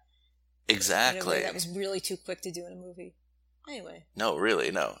sport. Exactly. In a way that was really too quick to do in a movie. Anyway. No,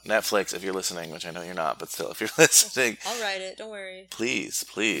 really, no. Netflix, if you're listening, which I know you're not, but still, if you're listening. I'll write it, don't worry. Please.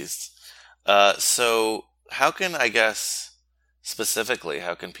 So how can, I guess, specifically,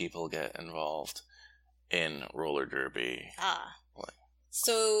 how can people get involved in roller derby?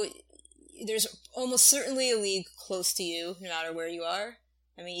 So there's almost certainly a league close to you, no matter where you are.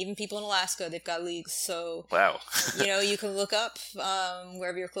 I mean, even people in Alaska, they've got leagues. So, wow. You can look up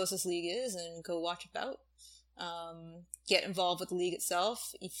wherever your closest league is and go watch a bout. Get involved with the league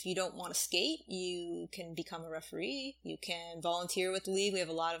itself. If you don't want to skate, you can become a referee. You can volunteer with the league. We have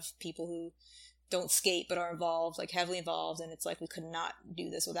a lot of people who don't skate but are involved, like heavily involved, and it's like we could not do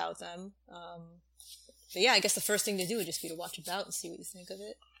this without them. But yeah, I guess the first thing to do would just be to watch a bout and see what you think of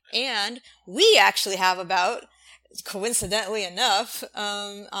it. And we actually have a bout, coincidentally enough,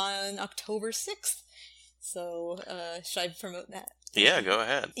 on October 6th. So should I promote that? Yeah, go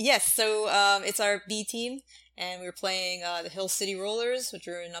ahead. Yes, so it's our B team, and we're playing the Hill City Rollers, which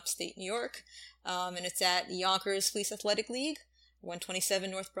are in upstate New York, and it's at Yonkers Police Athletic League,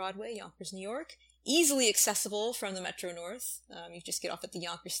 127 North Broadway, Yonkers, New York. Easily accessible from the Metro North. You just get off at the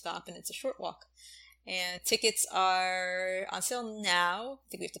Yonkers stop, and it's a short walk. And tickets are on sale now. I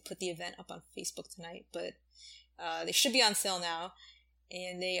think we have to put the event up on Facebook tonight, but they should be on sale now.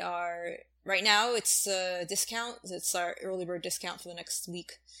 And they are, right now, it's a discount. It's our early bird discount for the next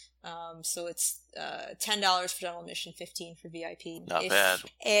week. So it's $10 for general admission, $15 for VIP. Not bad.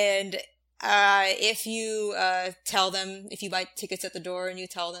 And if you tell them, if you buy tickets at the door and you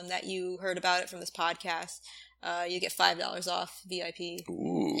tell them that you heard about it from this podcast, you get $5 off VIP.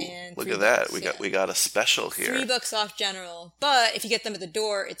 Ooh, and look at that. $3, We got a special here. $3 off general. But if you get them at the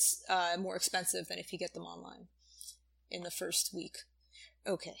door, it's more expensive than if you get them online in the first week.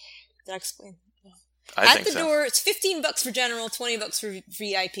 Okay. Did I explain? At the door, it's $15 for general, $20 for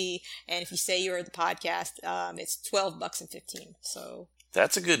VIP, and if you say you heard the podcast, it's $12 and $15. So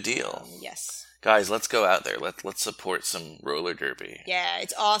that's a good deal. Yes. Guys, let's go out there. Let's support some roller derby. Yeah,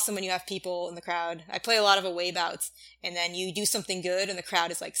 it's awesome when you have people in the crowd. I play a lot of away bouts, and then you do something good, and the crowd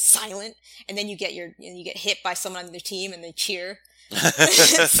is like silent, and then you get hit by someone on their team, and they cheer.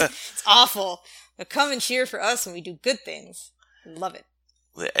 It's awful. But come and cheer for us when we do good things. Love it.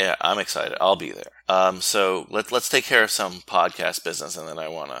 Yeah, I'm excited. I'll be there. So let's take care of some podcast business, and then I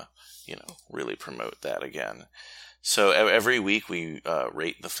want to, really promote that again. So every week we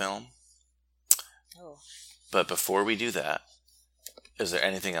rate the film. Oh. But before we do that, is there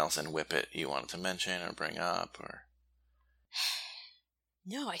anything else in Whip It you wanted to mention or bring up, or?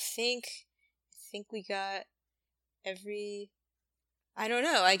 No, I think we got every. I don't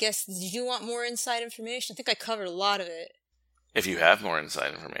know. I guess, did you want more inside information? I think I covered a lot of it. If you have more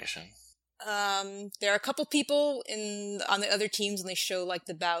inside information. There are a couple people on the other teams, and they show like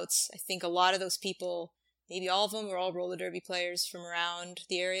the bouts. I think a lot of those people, maybe all of them, are all roller derby players from around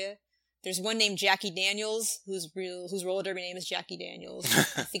the area. There's one named Jackie Daniels, whose roller derby name is Jackie Daniels.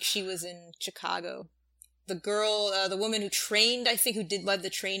 I think she was in Chicago. The girl, the woman who trained, I think, led the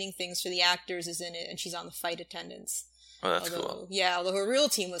training things for the actors, is in it, and she's on the fight attendants. Oh, that's cool. Yeah, although her real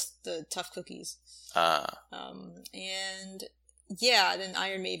team was the Tough Cookies. And yeah, then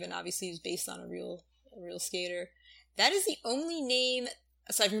Iron Maven obviously is based on a real skater. That is the only name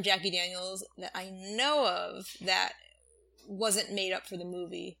aside from Jackie Daniels, that I know of that wasn't made up for the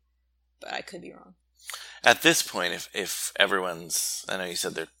movie, but I could be wrong. At this point, if everyone's, I know you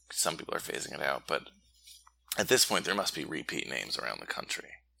said some people are phasing it out, but at this point there must be repeat names around the country.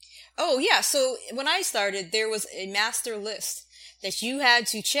 Oh yeah, so when I started, there was a master list that you had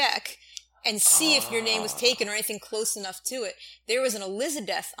to check and see if your name was taken or anything close enough to it. There was an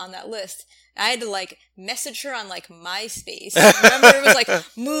Elizabeth on that list. I had to like message her on like MySpace. Remember, it was like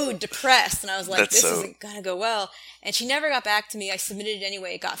mood, depressed, and I was like, this isn't gonna go well. And she never got back to me. I submitted it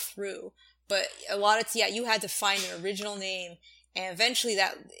anyway. It got through. But a lot of, you had to find an original name. And eventually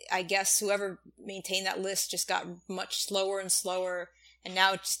that, I guess, whoever maintained that list just got much slower and slower. And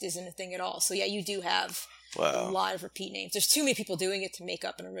now it just isn't a thing at all. So yeah, you do have a lot of repeat names. There's too many people doing it to make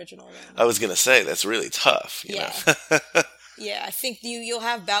up an original name. I was going to say, that's really tough. You know? Yeah, I think you'll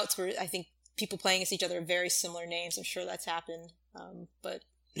have bouts where I think people playing against each other have very similar names. I'm sure that's happened. But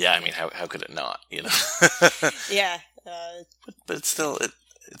yeah, I mean, how could it not, you know? Yeah. But it's still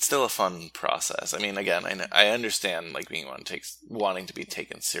a fun process. I mean, again, I understand like wanting to be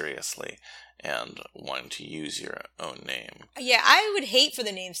taken seriously and wanting to use your own name. Yeah, I would hate for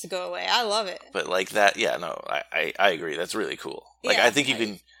the names to go away. I love it. But like that, yeah, no, I agree. That's really cool. Like, I think you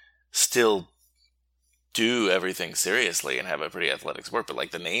can still do everything seriously and have a pretty athletic sport, but like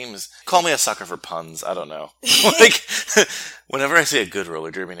the names, call me a sucker for puns. I don't know. Like, whenever I see a good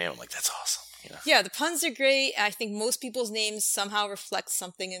roller derby name, I'm like, that's awesome. You know? Yeah, the puns are great. I think most people's names somehow reflect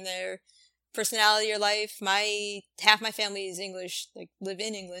something in their personality or life. Half my family is English, like live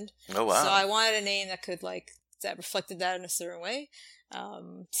in England. Oh wow! So I wanted a name that could that reflected that in a certain way.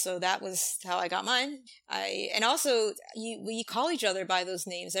 So that was how I got mine. And also we call each other by those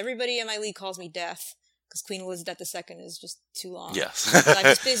names. Everybody in my league calls me Death because Queen Elizabeth II is just too long. Yes, I'm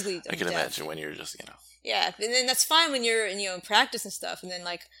just basically. I can imagine when you're just Yeah, and then that's fine when you're in practice and stuff, and then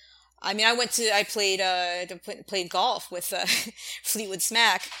like. I mean, I played golf with Fleetwood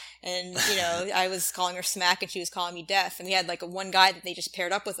Smack, and I was calling her Smack, and she was calling me Death, and we had like one guy that they just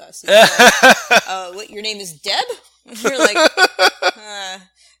paired up with us. Like, what, your name is Deb? And we were like,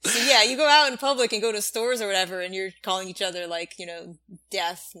 So yeah, you go out in public and go to stores or whatever, and you're calling each other like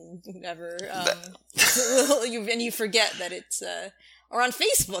Death and whatever, and you forget that it's. Or on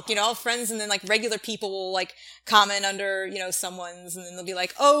Facebook, all friends, and then like regular people will like comment under, someone's, and then they'll be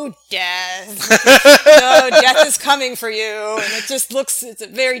like, "Oh, Death, no, Death is coming for you," and it's a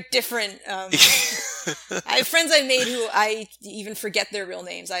very different. I have friends I made who I even forget their real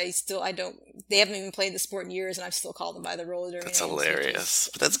names. They haven't even played the sport in years, and I've still called them by the roller derby. That's hilarious,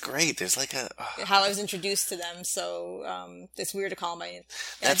 but that's great. There's like how I was introduced to them, so it's weird to call them by name.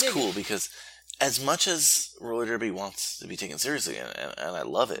 That's cool because. As much as roller derby wants to be taken seriously, and I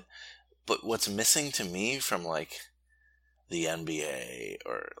love it, but what's missing to me from like the NBA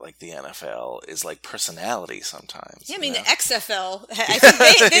or like the NFL is like personality sometimes. Yeah, I mean the XFL. I think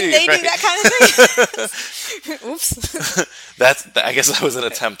they do that kind of thing. Oops. I guess that was an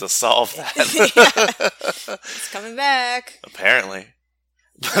attempt to solve that. Yeah. It's coming back. Apparently.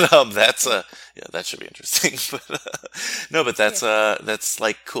 But that should be interesting. But that's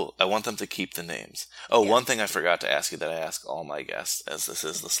like cool. I want them to keep the names. Oh, yeah. One thing I forgot to ask you that I ask all my guests, as this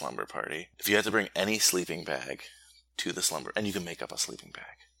is the slumber party. If you had to bring any sleeping bag to the slumber, and you can make up a sleeping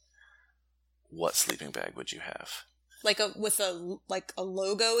bag, what sleeping bag would you have? With a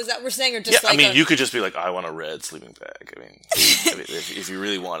logo, is that what we're saying, or just you could just be like, I want a red sleeping bag. I mean, if you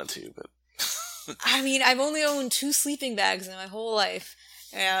really wanted to, but. I mean, I've only owned 2 sleeping bags in my whole life.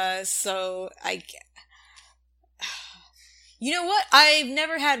 So you know what? I've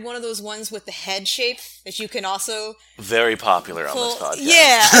never had one of those ones with the head shape that you can also very popular on this podcast.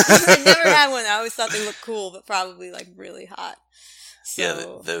 Yeah, I never had one. I always thought they looked cool, but probably like really hot. So,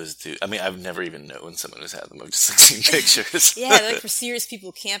 yeah, those do. I mean, I've never even known someone who's had them. I've just seen pictures. Yeah, they're like for serious people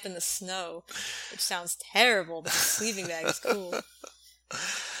who camp in the snow, which sounds terrible, but the sleeping bag is cool.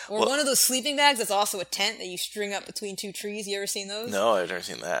 Or one of those sleeping bags that's also a tent that you string up between 2 trees. You ever seen those? No, I've never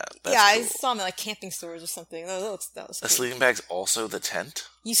seen that. That's cool. I saw them in like camping stores or something. That was cool. A sleeping bag's also the tent?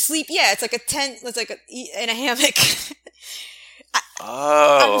 You sleep, it's like a tent. It's like in a hammock.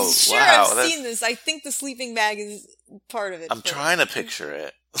 I'm sure wow. I've seen this. I think the sleeping bag is part of it. I'm trying to picture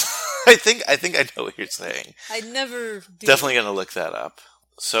it. I think I know what you're saying. I'd never definitely gonna look that up.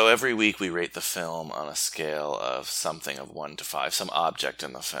 So every week we rate the film on a scale of something of 1 to 5, some object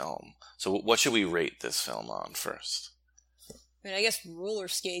in the film. So what should we rate this film on first? I mean, I guess roller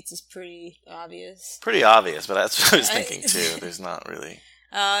skates is pretty obvious. Pretty obvious, but that's what I was thinking too. There's not really...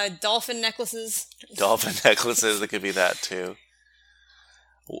 Dolphin necklaces. Dolphin necklaces, that could be that too.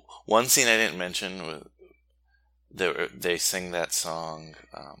 One scene I didn't mention they sing that song.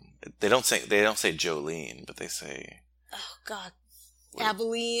 They don't say Jolene, but they say, oh God,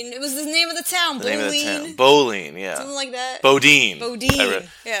 Abilene. It was the name of the town. the name of the town. Boline. Boline, yeah. Something like that. Bodine. Bodine.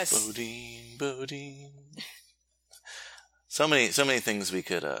 Yes. Bodine. So many things we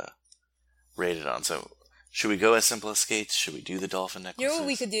could rate it on. So, should we go as simple as skates? Should we do the dolphin necklaces? You know what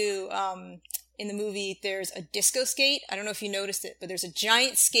we could do? In the movie, there's a disco skate. I don't know if you noticed it, but there's a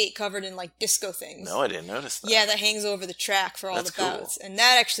giant skate covered in like disco things. No, I didn't notice that. Yeah, that hangs over the track for all That's the bouts. cool. And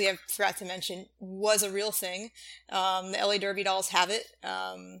that actually, I forgot to mention, was a real thing. The LA Derby dolls have it.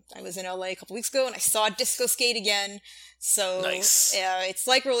 I was in LA a couple weeks ago and I saw a disco skate again. So Nice. It's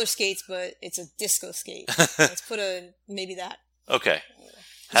like roller skates, but it's a disco skate. Let's put maybe that. Okay.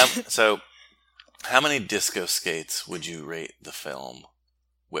 How many disco skates would you rate the film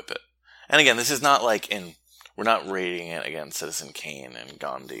Whip It? And again, this is not like we're not rating it against Citizen Kane and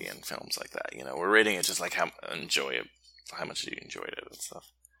Gandhi and films like that. You know, we're rating it just like how much you enjoyed it and stuff.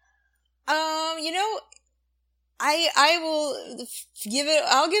 You know, I will give it.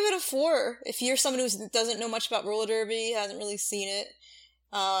 I'll give it a 4. If you're someone who doesn't know much about roller derby, hasn't really seen it,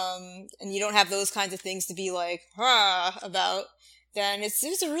 and you don't have those kinds of things to be like about, then it's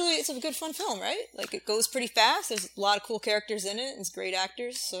a good fun film, right? Like it goes pretty fast. There's a lot of cool characters in it. And it's great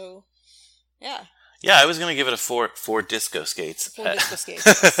actors. So, yeah. Yeah, I was going to give it a 4 disco skates. 4 disco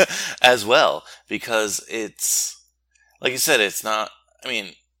skates. As well, because it's, like you said, it's not, I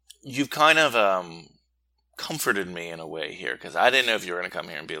mean, you've kind of comforted me in a way here, because I didn't know if you were going to come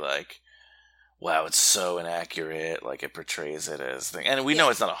here and be like, wow, it's so inaccurate, like it portrays it as thing. And we know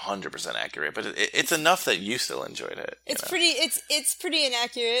it's not 100% accurate, but it's enough that you still enjoyed it. It's pretty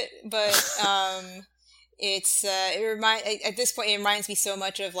inaccurate, but at this point it reminds me so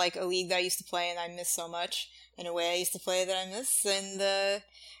much of like a league that I used to play and I miss so much, in a way I used to play that I miss, and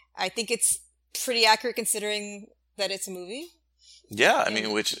I think it's pretty accurate considering that it's a movie. Yeah, I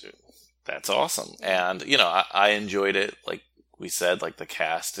mean, that's awesome. And, you know, I enjoyed it. Like we said, like the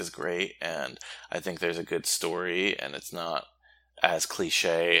cast is great, and I think there's a good story, and it's not as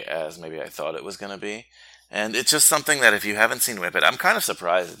cliche as maybe I thought it was going to be. And it's just something that if you haven't seen Whip It, I'm kind of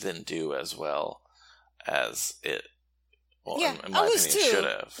surprised it didn't do as well as it, well, Yeah, in my I was opinion, too. should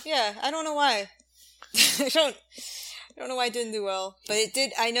have. Yeah, I don't know why. I don't know why it didn't do well, but it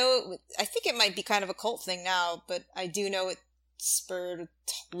did. I think it might be kind of a cult thing now, but I do know it spurred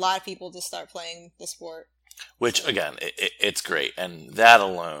a lot of people to start playing the sport. Which, again, it's great. And that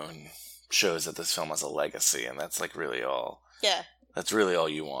alone shows that this film has a legacy, and that's like really all. Yeah. That's really all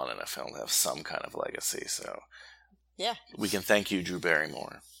you want in a film, to have some kind of legacy. So, yeah, we can thank you, Drew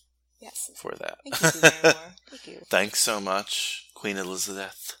Barrymore. Yes. For that. Thank you, Drew Barrymore. Thank you. Thanks so much, Queen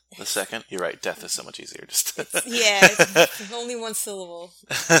Elizabeth II. You're right, death is so much easier. It's only one syllable.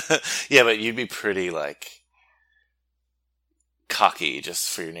 Yeah, but you'd be pretty, like, cocky just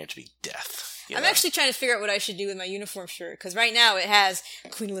for your name to be Death. I'm actually trying to figure out what I should do with my uniform shirt, because right now it has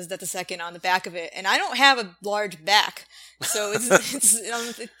Queen Elizabeth II on the back of it, and I don't have a large back, so it's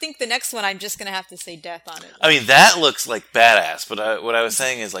I think the next one I'm just going to have to say Death on it. I mean, that looks like badass, but what I was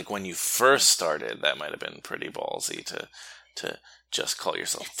saying is, like, when you first started, that might have been pretty ballsy to just call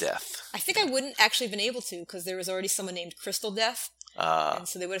yourself Death. I think I wouldn't actually have been able to, because there was already someone named Crystal Death. And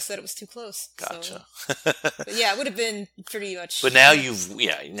so they would have said it was too close. Gotcha. So. But yeah, it would have been pretty much. But now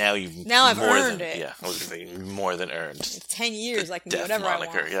now I've earned it. Yeah, I was going to say more than earned. 10 years, I can do Death whatever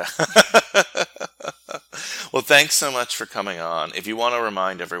moniker, I want. Yeah. Well, thanks so much for coming on. If you want to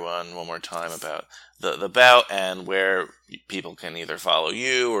remind everyone one more time about the bout and where people can either follow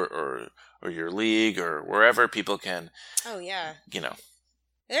you or your league or wherever people can. Oh yeah. You know.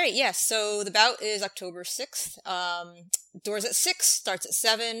 All right, yes. So the bout is October 6th. Doors at 6, starts at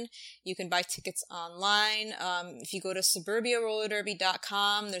 7. You can buy tickets online. If you go to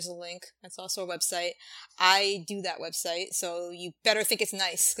suburbiarollerderby.com, there's a link. That's also a website. I do that website, so you better think it's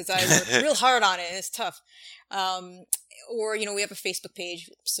nice, because I work real hard on it, and it's tough. Or, you know, we have a Facebook page,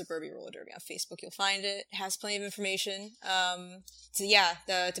 Suburbia Roller Derby on Facebook. You'll find it. It has plenty of information. So yeah,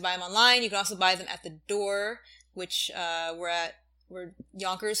 to buy them online. You can also buy them at the door, which we're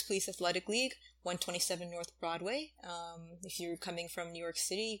Yonkers Police Athletic League, 127 North Broadway. If you're coming from New York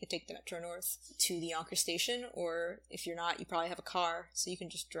City, you can take the Metro North to the Yonkers station, or if you're not, you probably have a car, so you can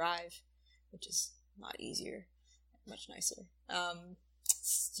just drive, which is a lot easier, much nicer.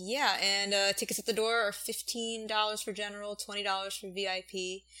 Yeah, and tickets at the door are $15 for general, $20 for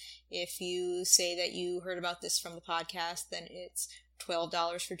VIP. If you say that you heard about this from the podcast, then it's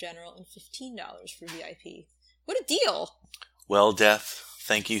 $12 for general and $15 for VIP. What a deal! Well, Death,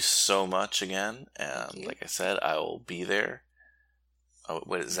 thank you so much again. And like I said, I will be there. Oh,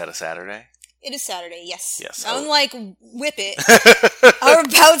 what is that, a Saturday? It is Saturday, yes. Yes. Unlike Whip It, our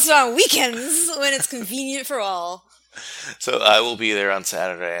bouts are on weekends when it's convenient for all. So I will be there on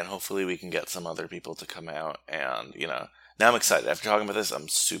Saturday, and hopefully we can get some other people to come out. And, now I'm excited. After talking about this, I'm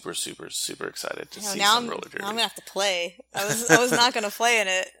super, super, super excited to see some roller derby. Now I'm going to have to play. I was not going to play in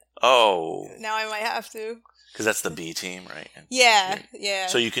it. Oh. Now I might have to. Because that's the B team, right? And yeah.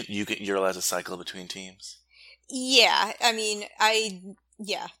 So you're allowed to cycle between teams? Yeah. I mean,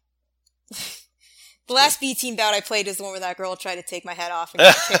 yeah. The last B team bout I played is the one where that girl tried to take my head off and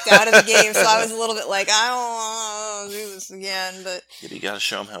got kicked out of the game, so I was a little bit like, I don't want to do this again, but... Yeah, but you gotta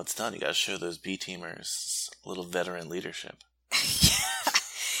show them how it's done. You gotta show those B teamers a little veteran leadership.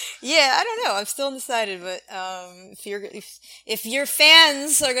 Yeah, I don't know. I'm still undecided, but if your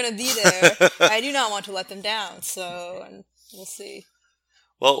fans are gonna be there, I do not want to let them down, so we'll see.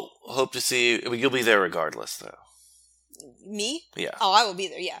 Well, hope to see you. You'll be there regardless, though. Me? Yeah. Oh, I will be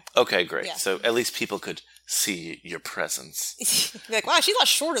there, yeah. Okay, great. Yeah. So at least people could see your presence. Be like, wow, she's a lot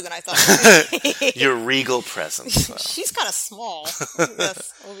shorter than I thought. Your regal presence. Though. She's kind of small.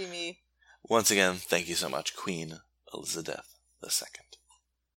 Yes, it'll be me. Once again, thank you so much, Queen Elizabeth II.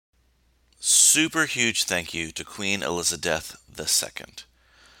 Super huge thank you to Queen Elizabeth II.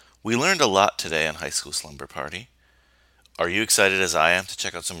 We learned a lot today on High School Slumber Party. Are you excited as I am to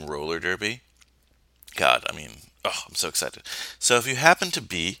check out some roller derby? God, I'm so excited. So if you happen to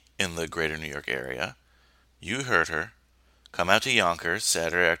be in the greater New York area, you heard her. Come out to Yonkers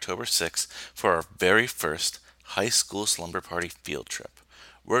Saturday, October 6th for our very first High School Slumber Party field trip.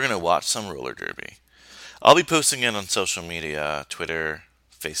 We're going to watch some roller derby. I'll be posting it on social media, Twitter,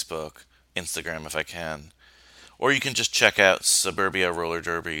 Facebook, Instagram if I can. Or you can just check out Suburbia Roller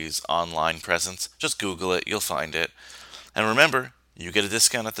Derby's online presence. Just Google it, you'll find it. And remember, you get a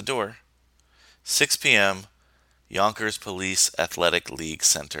discount at the door. 6 p.m., Yonkers Police Athletic League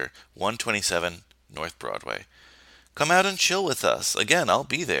Center, 127 North Broadway. Come out and chill with us. Again, I'll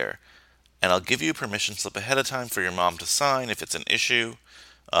be there. And I'll give you a permission slip ahead of time for your mom to sign if it's an issue.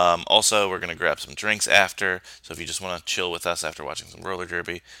 Also, we're going to grab some drinks after. So if you just want to chill with us after watching some roller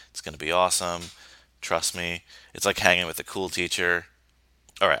derby, it's going to be awesome. Trust me. It's like hanging with a cool teacher.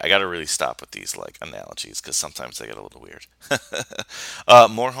 All right, I got to really stop with these analogies because sometimes they get a little weird.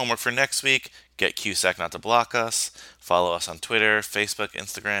 More homework for next week. Get QSAC not to block us. Follow us on Twitter, Facebook,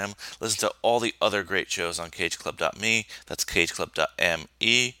 Instagram. Listen to all the other great shows on cageclub.me. That's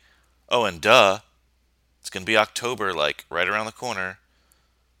cageclub.me. Oh, and it's going to be October, right around the corner.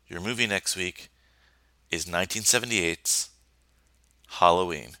 Your movie next week is 1978's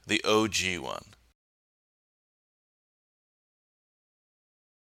Halloween, the OG one.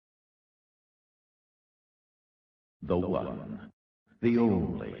 The one, the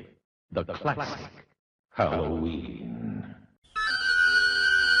only, the classic Halloween.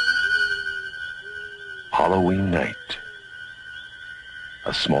 Halloween night.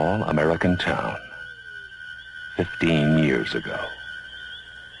 A small American town. 15 years ago.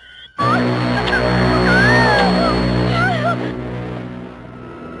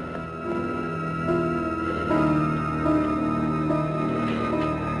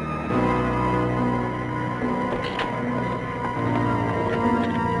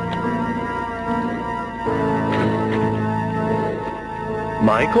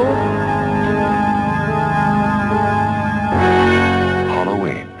 Michael?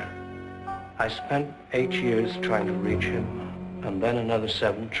 Halloween. I spent 8 years trying to reach him, and then another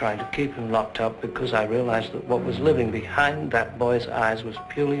 7 trying to keep him locked up because I realized that what was living behind that boy's eyes was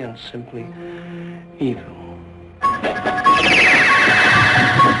purely and simply evil.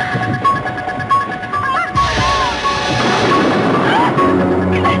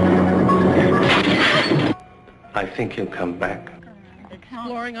 I think he'll come back.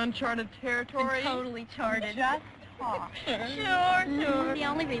 Exploring uncharted territory. Totally charted. Just talk. Sure. The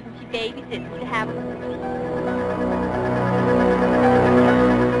only reason she babysits is to have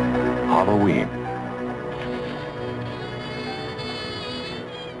Halloween.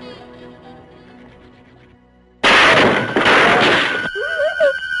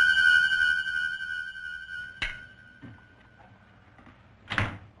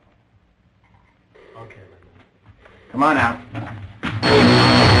 Okay. Come on out.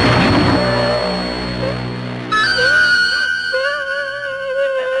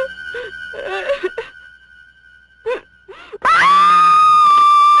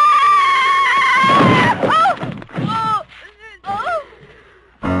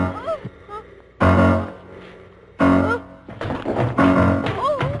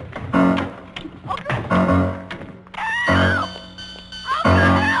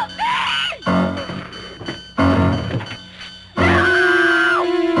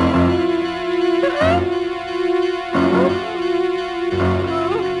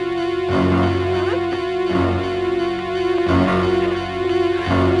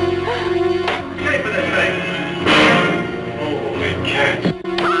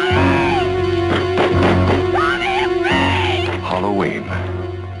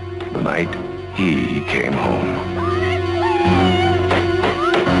 he came home.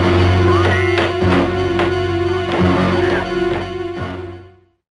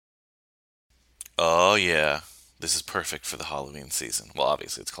 Oh, yeah. This is perfect for the Halloween season. Well,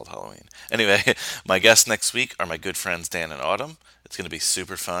 obviously it's called Halloween. Anyway, my guests next week are my good friends Dan and Autumn. It's going to be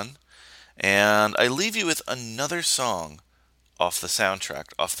super fun. And I leave you with another song off the soundtrack,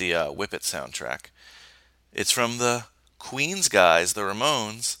 off the Whip It soundtrack. It's from the Queens guys, the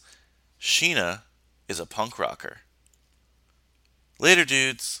Ramones. Sheena is a punk rocker. Later,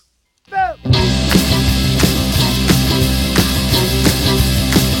 dudes.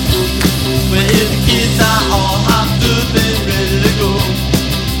 Where the kids are all hopped up and ready to go.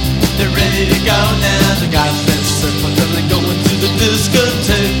 They're ready to go now. The guys been surfing till they're going to the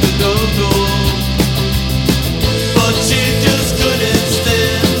discotheque to go. But she just couldn't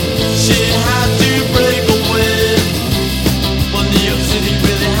stand. She had to break away. Well, New York City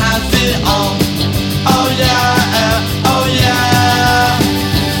really has it all. Oh yeah, oh yeah.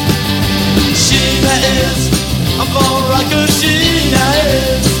 Sheena is a bone rocker. Sheena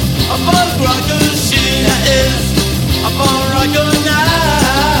is a punk rocker. Sheena is a punk rocker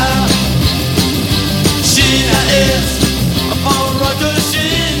now. Sheena is a punk rocker.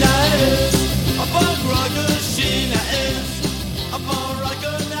 Sheena is a punk rocker. Sheena is a punk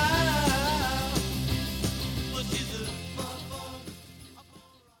rocker now. Well, she's a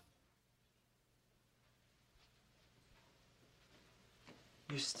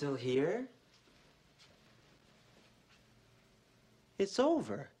You're still here? It's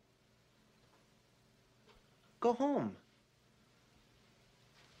over. Go home.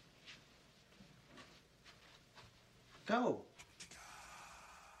 Go.